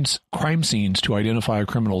from crime scenes to identify a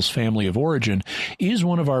criminal's family of origin is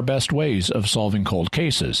one of our best ways of solving cold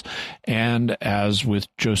cases. And as with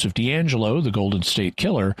Joseph DeAngelo, the Golden State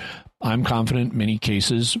Killer, I'm confident many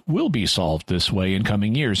cases will be solved this way in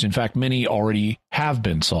coming years. In fact, many already have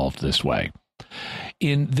been solved this way.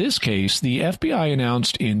 In this case, the FBI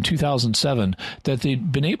announced in 2007 that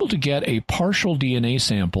they'd been able to get a partial DNA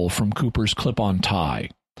sample from Cooper's clip-on tie.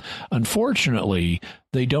 Unfortunately,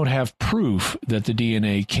 they don't have proof that the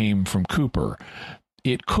DNA came from Cooper.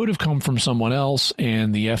 It could have come from someone else,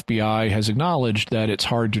 and the FBI has acknowledged that it's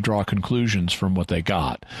hard to draw conclusions from what they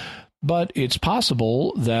got. But it's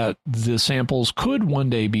possible that the samples could one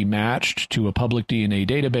day be matched to a public DNA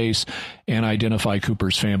database and identify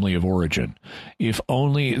Cooper's family of origin. If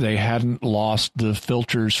only they hadn't lost the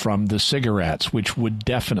filters from the cigarettes, which would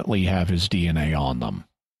definitely have his DNA on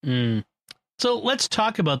them. So let's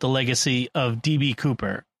talk about the legacy of D.B.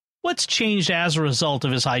 Cooper. What's changed as a result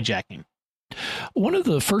of his hijacking? One of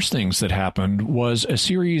the first things that happened was a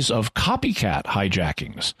series of copycat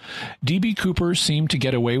hijackings. D.B. Cooper seemed to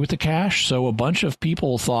get away with the cash, so a bunch of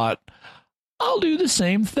people thought, I'll do the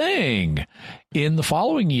same thing. In the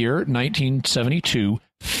following year, 1972,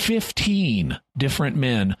 15 different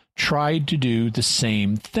men tried to do the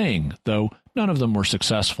same thing, though none of them were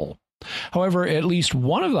successful. However, at least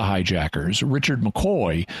one of the hijackers, Richard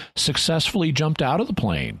McCoy, successfully jumped out of the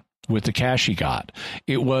plane with the cash he got.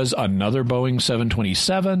 It was another Boeing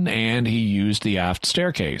 727, and he used the aft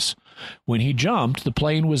staircase. When he jumped, the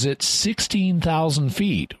plane was at 16,000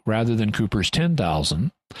 feet rather than Cooper's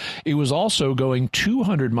 10,000. It was also going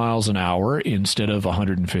 200 miles an hour instead of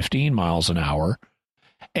 115 miles an hour.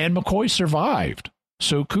 And McCoy survived.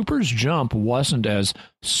 So Cooper's jump wasn't as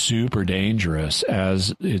super dangerous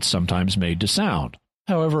as it's sometimes made to sound.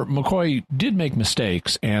 However, McCoy did make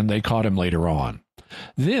mistakes, and they caught him later on.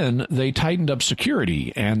 Then they tightened up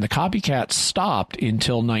security, and the copycats stopped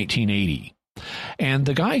until 1980. And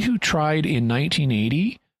the guy who tried in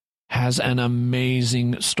 1980 has an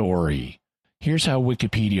amazing story. Here's how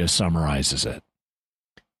Wikipedia summarizes it.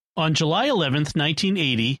 On July 11th,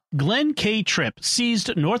 1980, Glenn K. Tripp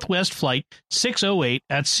seized Northwest Flight 608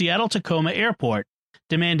 at Seattle-Tacoma Airport,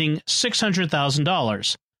 demanding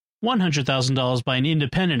 $600,000, $100,000 by an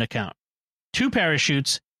independent account, 2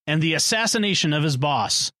 parachutes, and the assassination of his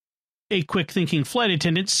boss. A quick-thinking flight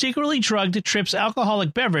attendant secretly drugged Tripp's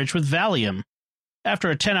alcoholic beverage with Valium.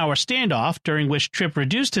 After a 10-hour standoff, during which Tripp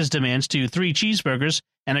reduced his demands to 3 cheeseburgers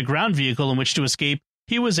and a ground vehicle in which to escape,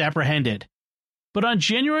 he was apprehended. But on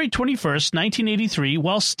January 21st, 1983,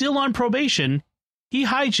 while still on probation, he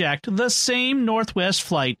hijacked the same Northwest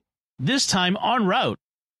flight, this time en route,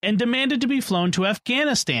 and demanded to be flown to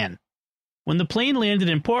Afghanistan. When the plane landed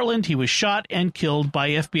in Portland, he was shot and killed by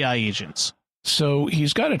FBI agents. So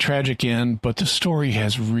he's got a tragic end, but the story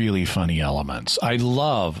has really funny elements. I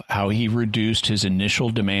love how he reduced his initial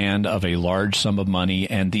demand of a large sum of money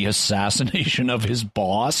and the assassination of his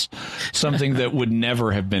boss, something that would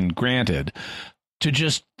never have been granted, to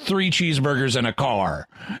just 3 cheeseburgers and a car.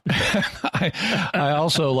 I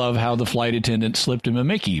also love how the flight attendant slipped him a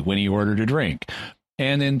Mickey when he ordered a drink.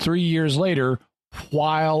 And then 3 years later,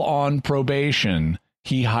 while on probation,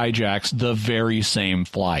 he hijacks the very same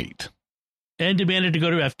flight. And demanded to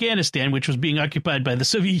go to Afghanistan, which was being occupied by the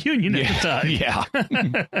Soviet Union at the time.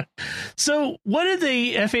 Yeah. So what did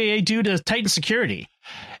the FAA do to tighten security?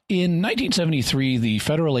 In 1973, the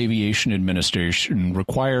Federal Aviation Administration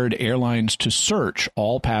required airlines to search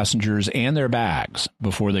all passengers and their bags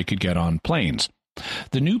before they could get on planes.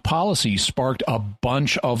 The new policy sparked a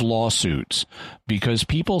bunch of lawsuits because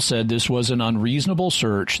people said this was an unreasonable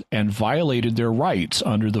search and violated their rights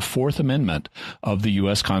under the Fourth Amendment of the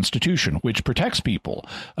U.S. Constitution, which protects people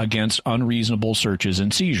against unreasonable searches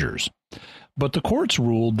and seizures. But the courts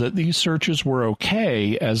ruled that these searches were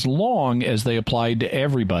okay as long as they applied to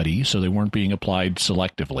everybody, so they weren't being applied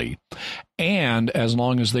selectively, and as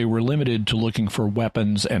long as they were limited to looking for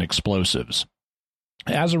weapons and explosives.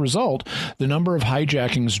 As a result, the number of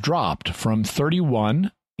hijackings dropped from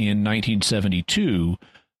 31 in 1972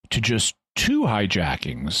 to just 2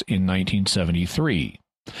 hijackings in 1973.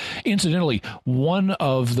 Incidentally, one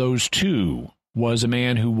of those 2 was a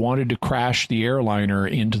man who wanted to crash the airliner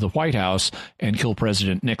into the White House and kill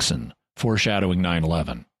President Nixon, foreshadowing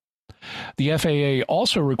 9/11. The FAA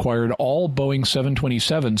also required all Boeing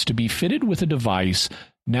 727s to be fitted with a device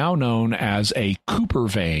now known as a Cooper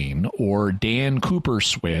vane or Dan Cooper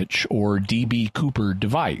switch or DB Cooper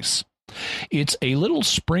device. It's a little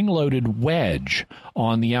spring-loaded wedge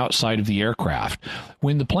on the outside of the aircraft.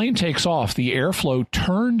 When the plane takes off, the airflow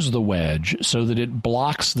turns the wedge so that it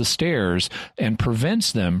blocks the stairs and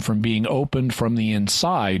prevents them from being opened from the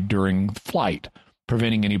inside during flight,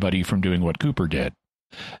 preventing anybody from doing what Cooper did.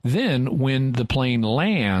 Then, when the plane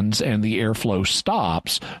lands and the airflow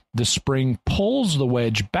stops, the spring pulls the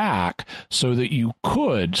wedge back so that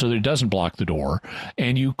it doesn't block the door,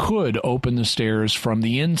 and you could open the stairs from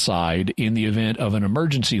the inside in the event of an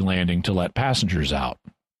emergency landing to let passengers out.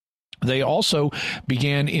 They also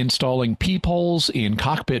began installing peepholes in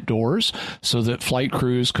cockpit doors so that flight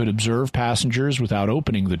crews could observe passengers without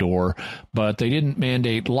opening the door, but they didn't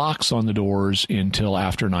mandate locks on the doors until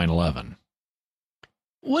after 9/11.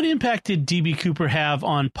 What impact did D.B. Cooper have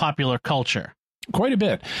on popular culture? Quite a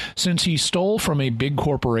bit, since he stole from a big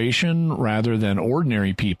corporation rather than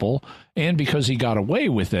ordinary people, and because he got away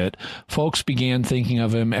with it, folks began thinking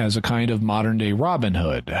of him as a kind of modern-day Robin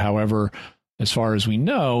Hood. However, as far as we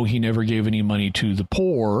know, he never gave any money to the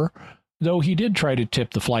poor, though he did try to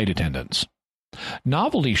tip the flight attendants.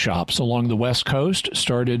 Novelty shops along the West Coast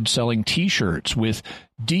started selling T-shirts with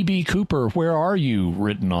D.B. Cooper, where are you?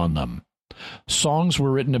 Written on them. Songs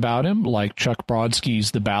were written about him, like Chuck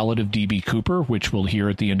Brodsky's The Ballad of D.B. Cooper, which we'll hear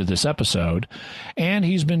at the end of this episode, and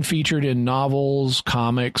he's been featured in novels,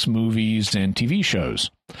 comics, movies, and TV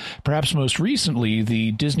shows. Perhaps most recently,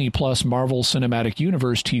 the Disney Plus Marvel Cinematic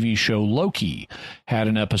Universe TV show Loki had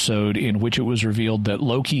an episode in which it was revealed that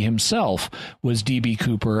Loki himself was D.B.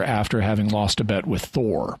 Cooper after having lost a bet with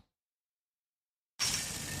Thor.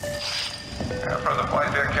 For the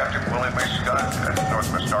flight deck, Captain William A. Scott,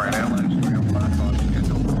 Northwest Star Airlines, 305 on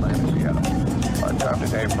schedule to land Seattle. Flight time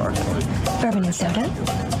today, approximately. Bourbon and soda?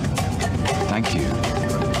 Thank you.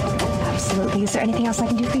 Absolutely. Is there anything else I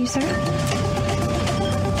can do for you, sir?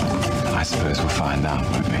 I suppose we'll find out,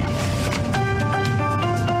 won't we?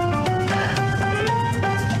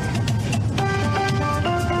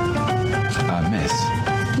 Miss?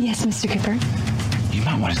 Yes, Mr. Cooper. You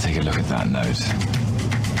might want to take a look at that note.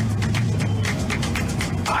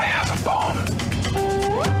 I have a bomb.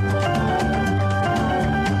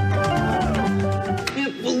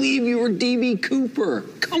 Can't believe you were D.B. Cooper.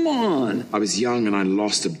 Come on. I was young and I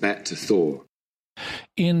lost a bet to Thor.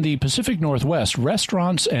 In the Pacific Northwest,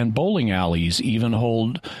 restaurants and bowling alleys even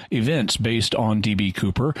hold events based on D.B.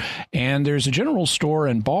 Cooper, and there's a general store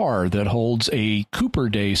and bar that holds a Cooper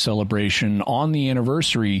Day celebration on the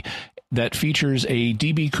anniversary that features a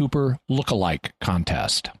D.B. Cooper look-alike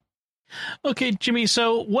contest. Okay, Jimmy,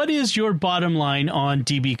 so what is your bottom line on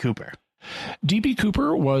D.B. Cooper? D.B.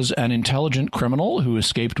 Cooper was an intelligent criminal who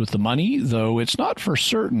escaped with the money, though it's not for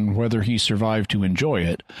certain whether he survived to enjoy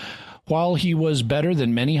it. While he was better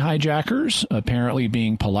than many hijackers, apparently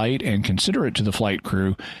being polite and considerate to the flight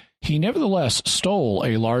crew, he nevertheless stole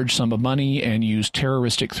a large sum of money and used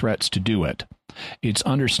terroristic threats to do it. It's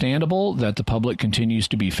understandable that the public continues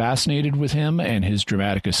to be fascinated with him and his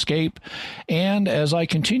dramatic escape, and as I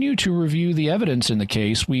continue to review the evidence in the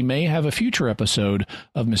case, we may have a future episode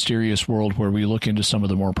of Mysterious World where we look into some of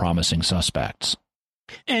the more promising suspects.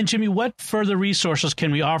 And Jimmy, what further resources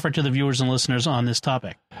can we offer to the viewers and listeners on this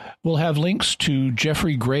topic? We'll have links to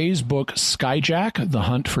Jeffrey Gray's book Skyjack, The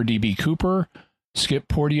Hunt for D.B. Cooper, Skip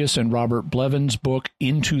Porteous and Robert Blevins' book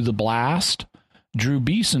Into the Blast, Drew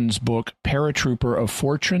Beeson's book Paratrooper of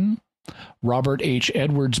Fortune, Robert H.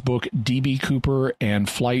 Edwards' book D.B. Cooper and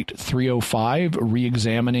Flight 305,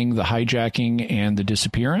 Re-examining the Hijacking and the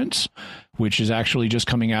Disappearance, which is actually just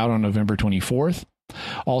coming out on November 24th.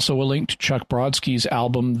 Also a link to Chuck Brodsky's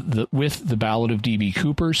album with The Ballad of D.B.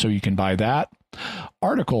 Cooper, so you can buy that.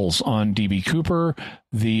 Articles on D.B. Cooper,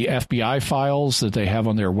 the FBI files that they have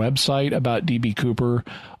on their website about D.B. Cooper,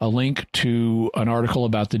 a link to an article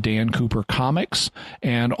about the Dan Cooper comics,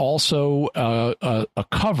 and also a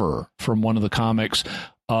cover from one of the comics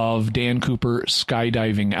of Dan Cooper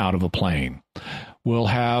skydiving out of a plane. We'll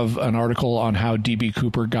have an article on how D.B.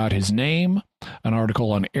 Cooper got his name, an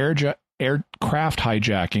article on aircraft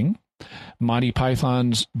hijacking, Monty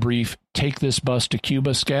Python's brief Take This Bus to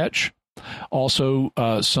Cuba sketch, also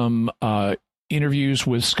some interviews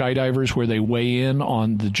with skydivers where they weigh in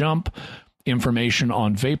on the jump, information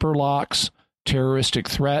on vapor locks, terroristic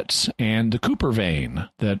threats, and the Cooper vane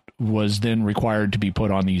that was then required to be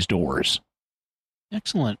put on these doors.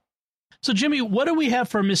 Excellent. So, Jimmy, what do we have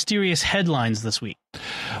for mysterious headlines this week?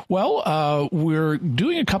 Well, we're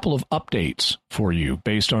doing a couple of updates for you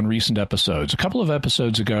based on recent episodes. A couple of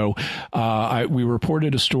episodes ago, we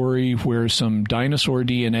reported a story where some dinosaur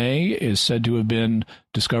DNA is said to have been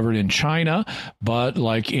discovered in China. But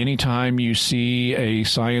like any time you see a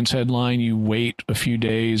science headline, you wait a few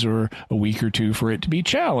days or a week or two for it to be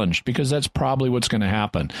challenged, because that's probably what's going to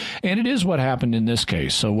happen. And it is what happened in this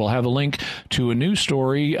case. So we'll have a link to a new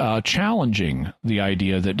story challenging the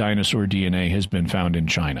idea that dinosaur DNA has been found in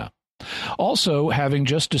China. Also, having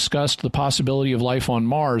just discussed the possibility of life on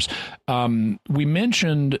Mars, we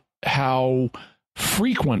mentioned how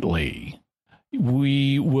frequently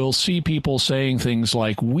we will see people saying things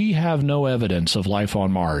like, we have no evidence of life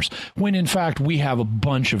on Mars, when in fact we have a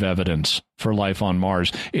bunch of evidence for life on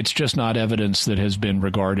Mars. It's just not evidence that has been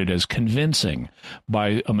regarded as convincing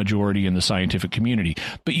by a majority in the scientific community.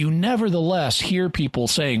 But you nevertheless hear people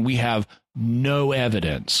saying we have no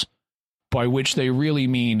evidence, by which they really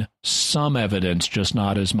mean some evidence, just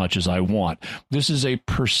not as much as I want. This is a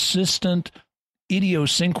persistent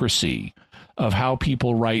idiosyncrasy of how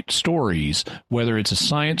people write stories, whether it's a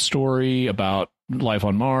science story about life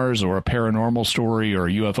on Mars or a paranormal story or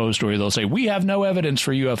a UFO story. They'll say, we have no evidence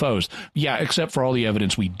for UFOs. Yeah, except for all the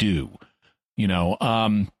evidence we do,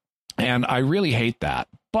 and I really hate that.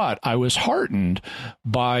 But I was heartened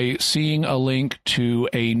by seeing a link to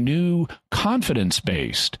a new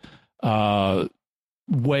confidence-based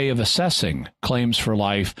way of assessing claims for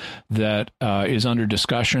life that is under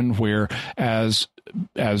discussion, where as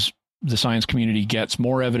the science community gets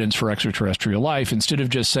more evidence for extraterrestrial life, instead of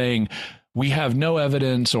just saying we have no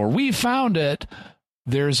evidence or we found it,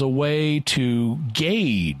 there's a way to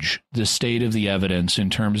gauge the state of the evidence in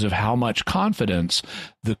terms of how much confidence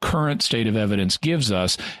the current state of evidence gives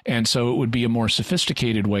us. And so it would be a more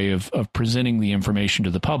sophisticated way of presenting the information to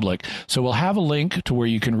the public. So we'll have a link to where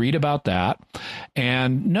you can read about that.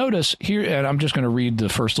 And notice here, and I'm just going to read the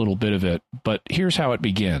first little bit of it, but here's how it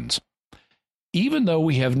begins. Even though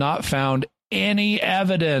we have not found any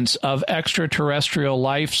evidence of extraterrestrial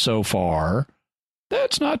life so far,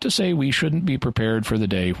 that's not to say we shouldn't be prepared for the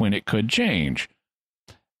day when it could change.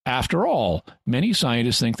 After all, many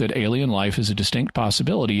scientists think that alien life is a distinct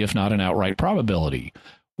possibility, if not an outright probability.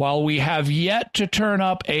 While we have yet to turn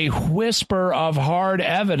up a whisper of hard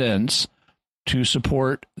evidence to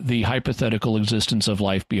support the hypothetical existence of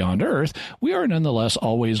life beyond Earth, we are nonetheless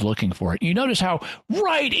always looking for it. You notice how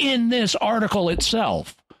right in this article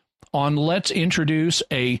itself, on let's introduce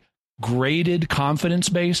a graded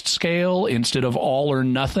confidence-based scale instead of all or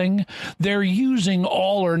nothing, they're using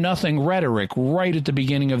all or nothing rhetoric right at the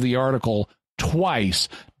beginning of the article twice,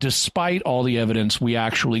 despite all the evidence we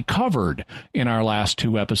actually covered in our last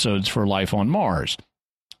 2 episodes for Life on Mars.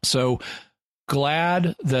 So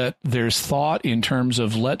glad that there's thought in terms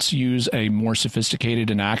of let's use a more sophisticated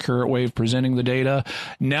and accurate way of presenting the data.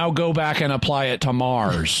 Now go back and apply it to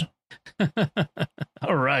Mars.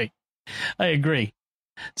 All right. I agree.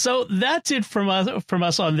 So that's it from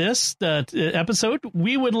us on this episode.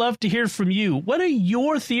 We would love to hear from you. What are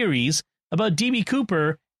your theories about D.B.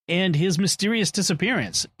 Cooper and his mysterious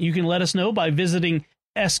disappearance? You can let us know by visiting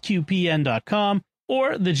sqpn.com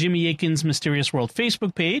or the Jimmy Akins Mysterious World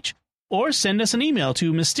Facebook page, or send us an email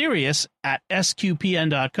to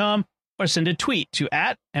mysterious@sqpn.com, or send a tweet to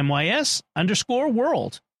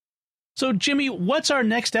 @MYS_world. So, Jimmy, what's our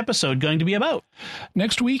next episode going to be about?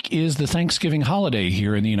 Next week is the Thanksgiving holiday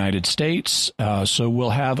here in the United States. So we'll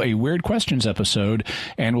have a Weird Questions episode,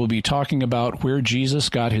 and we'll be talking about where Jesus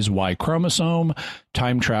got his Y chromosome,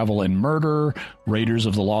 time travel and murder, Raiders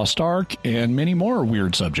of the Lost Ark, and many more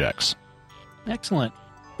weird subjects. Excellent.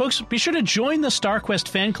 Folks, be sure to join the StarQuest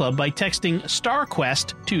fan club by texting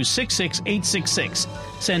StarQuest to 66866.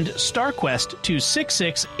 Send StarQuest to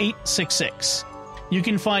 66866. You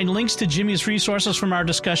can find links to Jimmy's resources from our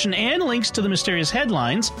discussion and links to the mysterious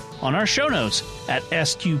headlines on our show notes at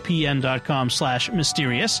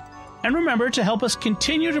sqpn.com/mysterious. And remember, to help us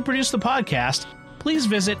continue to produce the podcast, please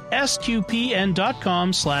visit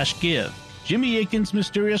sqpn.com/give. Jimmy Akins'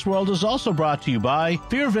 Mysterious World is also brought to you by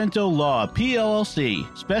Fearvento Law, PLLC,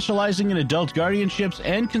 specializing in adult guardianships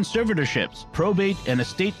and conservatorships, probate and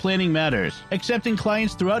estate planning matters, accepting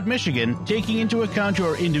clients throughout Michigan, taking into account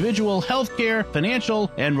your individual healthcare, financial,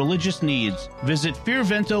 and religious needs. Visit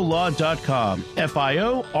fearventolaw.com,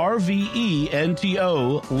 FIORVENTO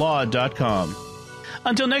law.com.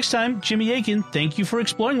 Until next time, Jimmy Akin, thank you for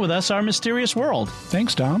exploring with us our mysterious world.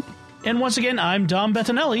 Thanks, Dom. And once again, I'm Dom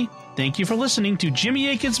Bettinelli. Thank you for listening to Jimmy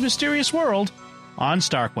Akin's Mysterious World on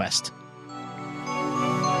StarQuest.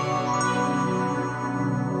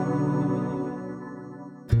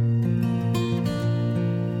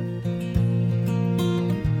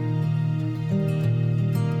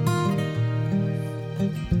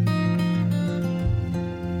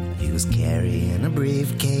 He was carrying a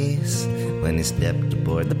briefcase when he stepped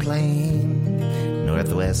aboard the plane.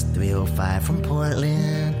 Northwest 305 from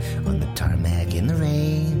Portland, on the tarmac in the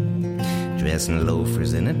rain. Dressed in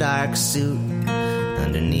loafers in a dark suit,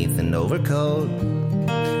 underneath an overcoat.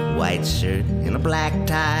 White shirt and a black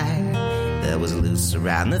tie that was loose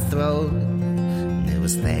around the throat. And it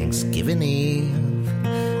was Thanksgiving Eve,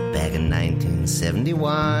 back in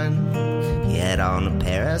 1971. He had on a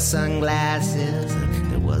pair of sunglasses,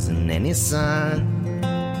 and there wasn't any sun.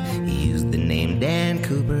 He used the name Dan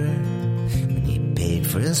Cooper when he paid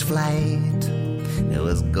for his flight. It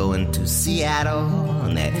was going to Seattle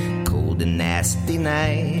on that cold and nasty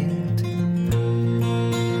night.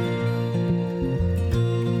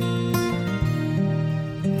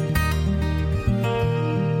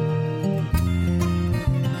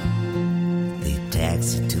 They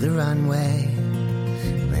taxied to the runway,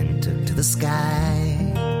 then took to the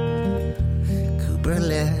sky. Cooper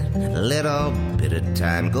let a little bit of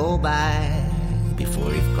time go by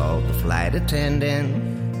before he called the flight attendant.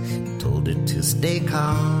 Told her to stay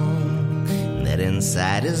calm, and that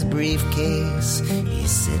inside his briefcase he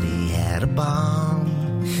said he had a bomb.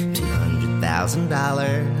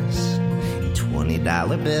 $200,000,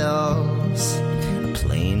 $20 bills, a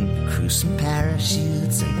plane, crew, some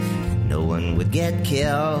parachutes, and no one would get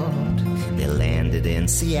killed. They landed in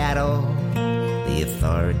Seattle. The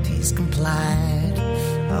authorities complied.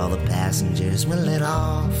 All the passengers were let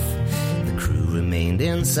off. The crew remained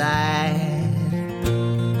inside.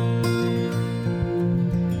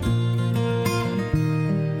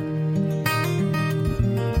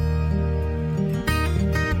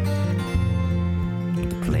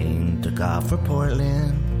 The plane took off for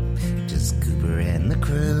Portland, just Cooper and the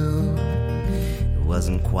crew. It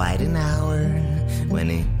wasn't quite an hour when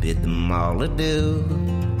he bid them all adieu.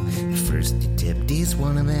 First he tipped each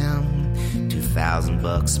one of them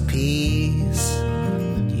 $2,000 apiece.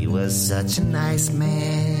 He was such a nice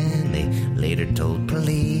man, they later told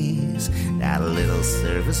police. That little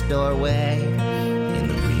service doorway in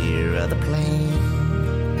the rear of the plane,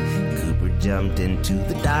 Cooper jumped into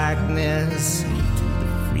the darkness, into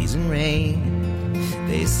the freezing rain.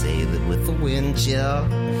 They say that with the wind chill,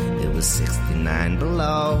 it was 69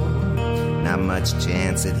 below. Not much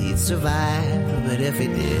chance that he'd survive, but if he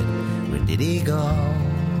did, where did he go?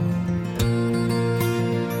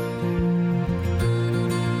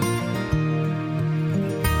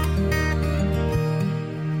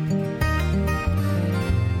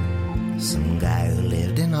 Some guy who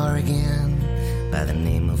lived in Oregon by the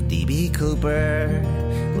name of D.B. Cooper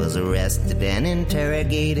was arrested and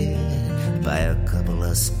interrogated by a couple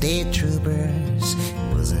of state troopers.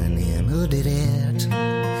 It wasn't him who did it.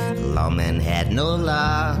 The lawmen had no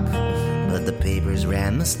luck, but the papers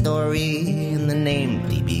ran the story, and the name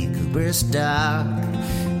D.B. Cooper stuck.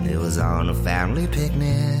 It was on a family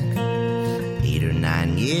picnic. 8 or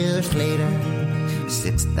 9 years later,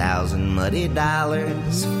 6,000 muddy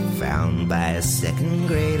dollars found by a second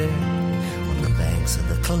grader on the banks of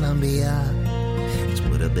the Columbia, which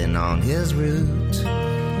would have been on his route.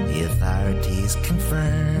 The authorities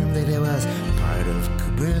confirmed that it was part of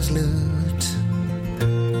Cooper's loot.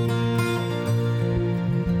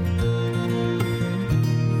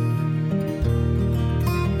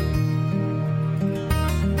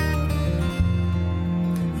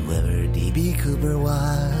 Whoever D.B. Cooper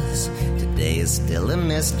was, today is still a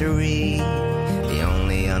mystery. The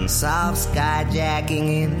only unsolved skyjacking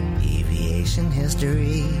in aviation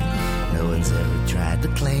history. No one's ever tried to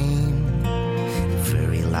claim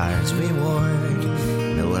very large reward.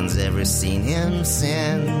 No one's ever seen him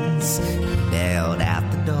since bailed out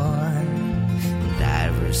the door.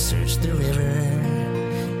 Divers search the river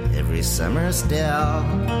every summer still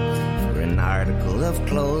for an article of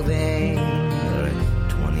clothing or a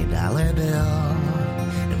 $20 bill,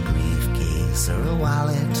 a briefcase or a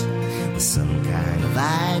wallet with some kind of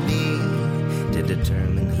ID to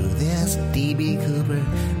determine who this D.B. Cooper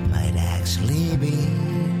might actually be.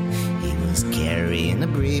 He was carrying a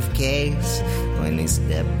briefcase when he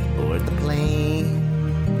stepped aboard the plane.